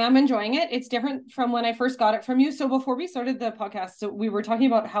yeah, I am enjoying it. It's different from when I first got it from you. So before we started the podcast, so we were talking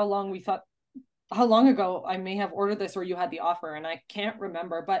about how long ago I may have ordered this or you had the offer, and I can't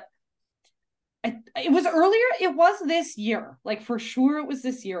remember, but it was earlier. It was this year, like for sure it was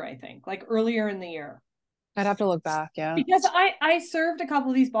this year, I think, like earlier in the year. I'd have to look back. Yeah. Because I served a couple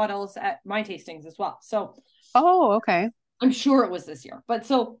of these bottles at my tastings as well. So Oh, okay. I'm sure it was this year. But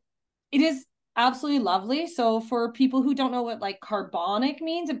so it is absolutely lovely. So for people who don't know what like carbonic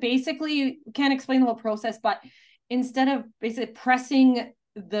means, it basically can't explain the whole process, but instead of basically pressing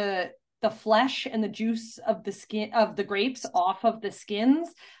the flesh and the juice of the skin of the grapes off of the skins,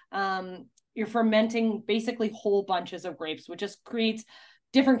 you're fermenting basically whole bunches of grapes, which just creates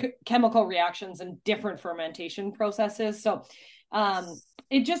different chemical reactions and different fermentation processes. So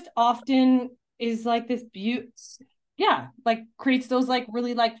it just often is like this yeah, like creates those like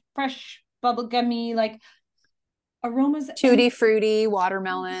really like fresh bubblegummy like aromas. Tutti fruity,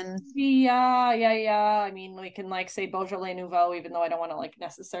 watermelon. Yeah, yeah, yeah. I mean, we can like say Beaujolais Nouveau, even though I don't want to like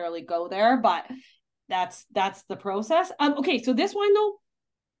necessarily go there, but that's the process. Okay, so this wine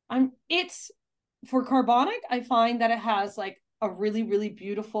though, it's for carbonic. I find that it has like a really, really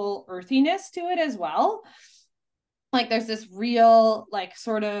beautiful earthiness to it as well. Like there's this real like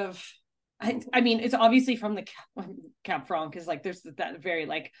sort of I mean, it's obviously from the Cap Franc, because like there's that very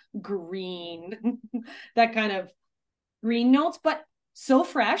like green, that kind of green notes, but so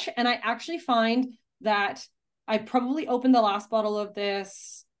fresh. And I actually find that I probably opened the last bottle of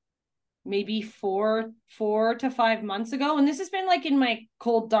this maybe 4 to 5 months ago, and this has been like in my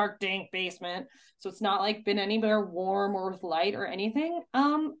cold, dark, dank basement, so it's not like been anywhere warm or with light or anything.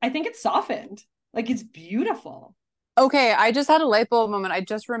 I think it's softened. Like it's beautiful. Okay, I just had a light bulb moment. I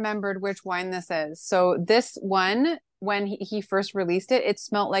just remembered which wine this is. So this one, when he first released it, it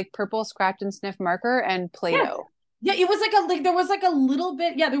smelled like purple scratch and sniff marker and Yeah. Play-Doh. Yeah, it was like there was like a little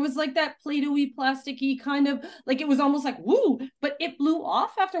bit, yeah, there was like that Play-Doh-y plasticky kind of like, it was almost like woo, but it blew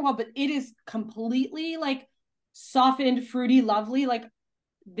off after a while. But it is completely like softened, fruity, lovely. Like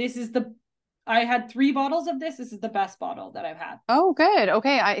this is the I had 3 bottles of this. This is the best bottle that I've had. Oh, good.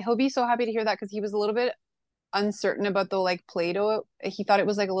 Okay, he'll be so happy to hear that because he was a little bit uncertain about the like Play-Doh. He thought it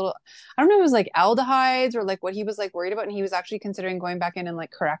was like a little, I don't know, it was like aldehydes or like what he was like worried about, and he was actually considering going back in and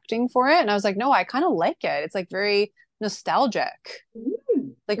like correcting for it. And I was like, no, I kind of like it. It's like very nostalgic.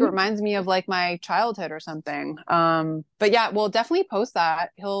 Like it reminds me of like my childhood or something. But yeah, we'll definitely post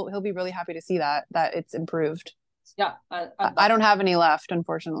that. He'll be really happy to see that it's improved. Yeah, I don't have any left,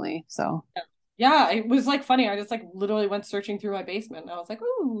 unfortunately. So yeah, it was like funny. I just like literally went searching through my basement, and I was like,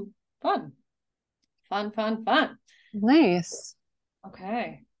 ooh, fun, fun, fun, fun. nice.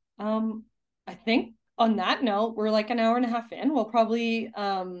 Okay. I think on that note, we're like an hour and a half in. We'll probably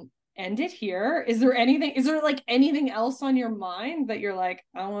end it here. Is there like anything else on your mind that you're like,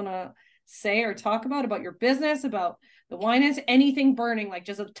 I want to say or talk about your business, about the wine? Is anything burning, like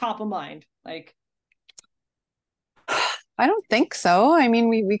just at the top of mind? Like, I don't think so. I mean,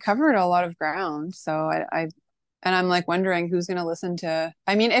 we covered a lot of ground, so and I'm like wondering who's going to listen to.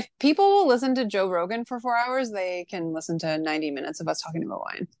 I mean, if people will listen to Joe Rogan for 4 hours, they can listen to 90 minutes of us talking about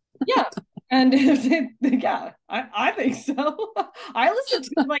wine. yeah. And yeah, I think so. I listen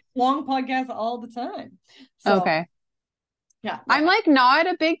to like long podcasts all the time. So Okay. yeah, I'm no, like not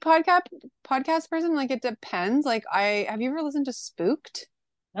a big podcast person. Like it depends. Like I have you ever listened to Spooked?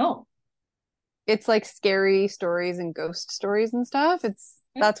 no. It's like scary stories and ghost stories and stuff. It's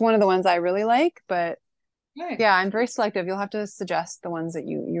Okay. that's one of the ones I really like, but Okay. yeah, I'm very selective. You'll have to suggest the ones that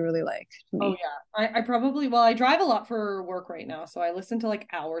you really like to Oh me. yeah. I probably, well, I drive a lot for work right now, so I listen to like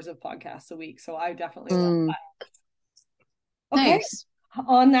hours of podcasts a week. So I definitely love Mm, that. Okay. nice.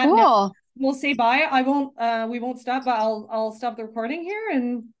 On that note, Cool. we'll say bye. We won't stop, but I'll stop the recording here,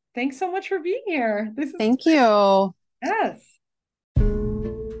 and thanks so much for being here. This is Thank you. yes.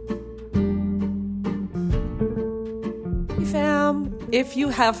 Hey fam, if you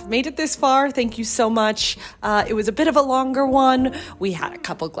have made it this far, thank you so much. It was a bit of a longer one. We had a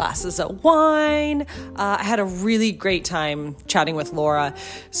couple glasses of wine. I had a really great time chatting with Laura.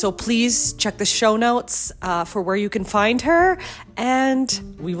 So please check the show notes for where you can find her,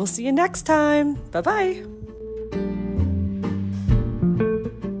 and we will see you next time. Bye bye.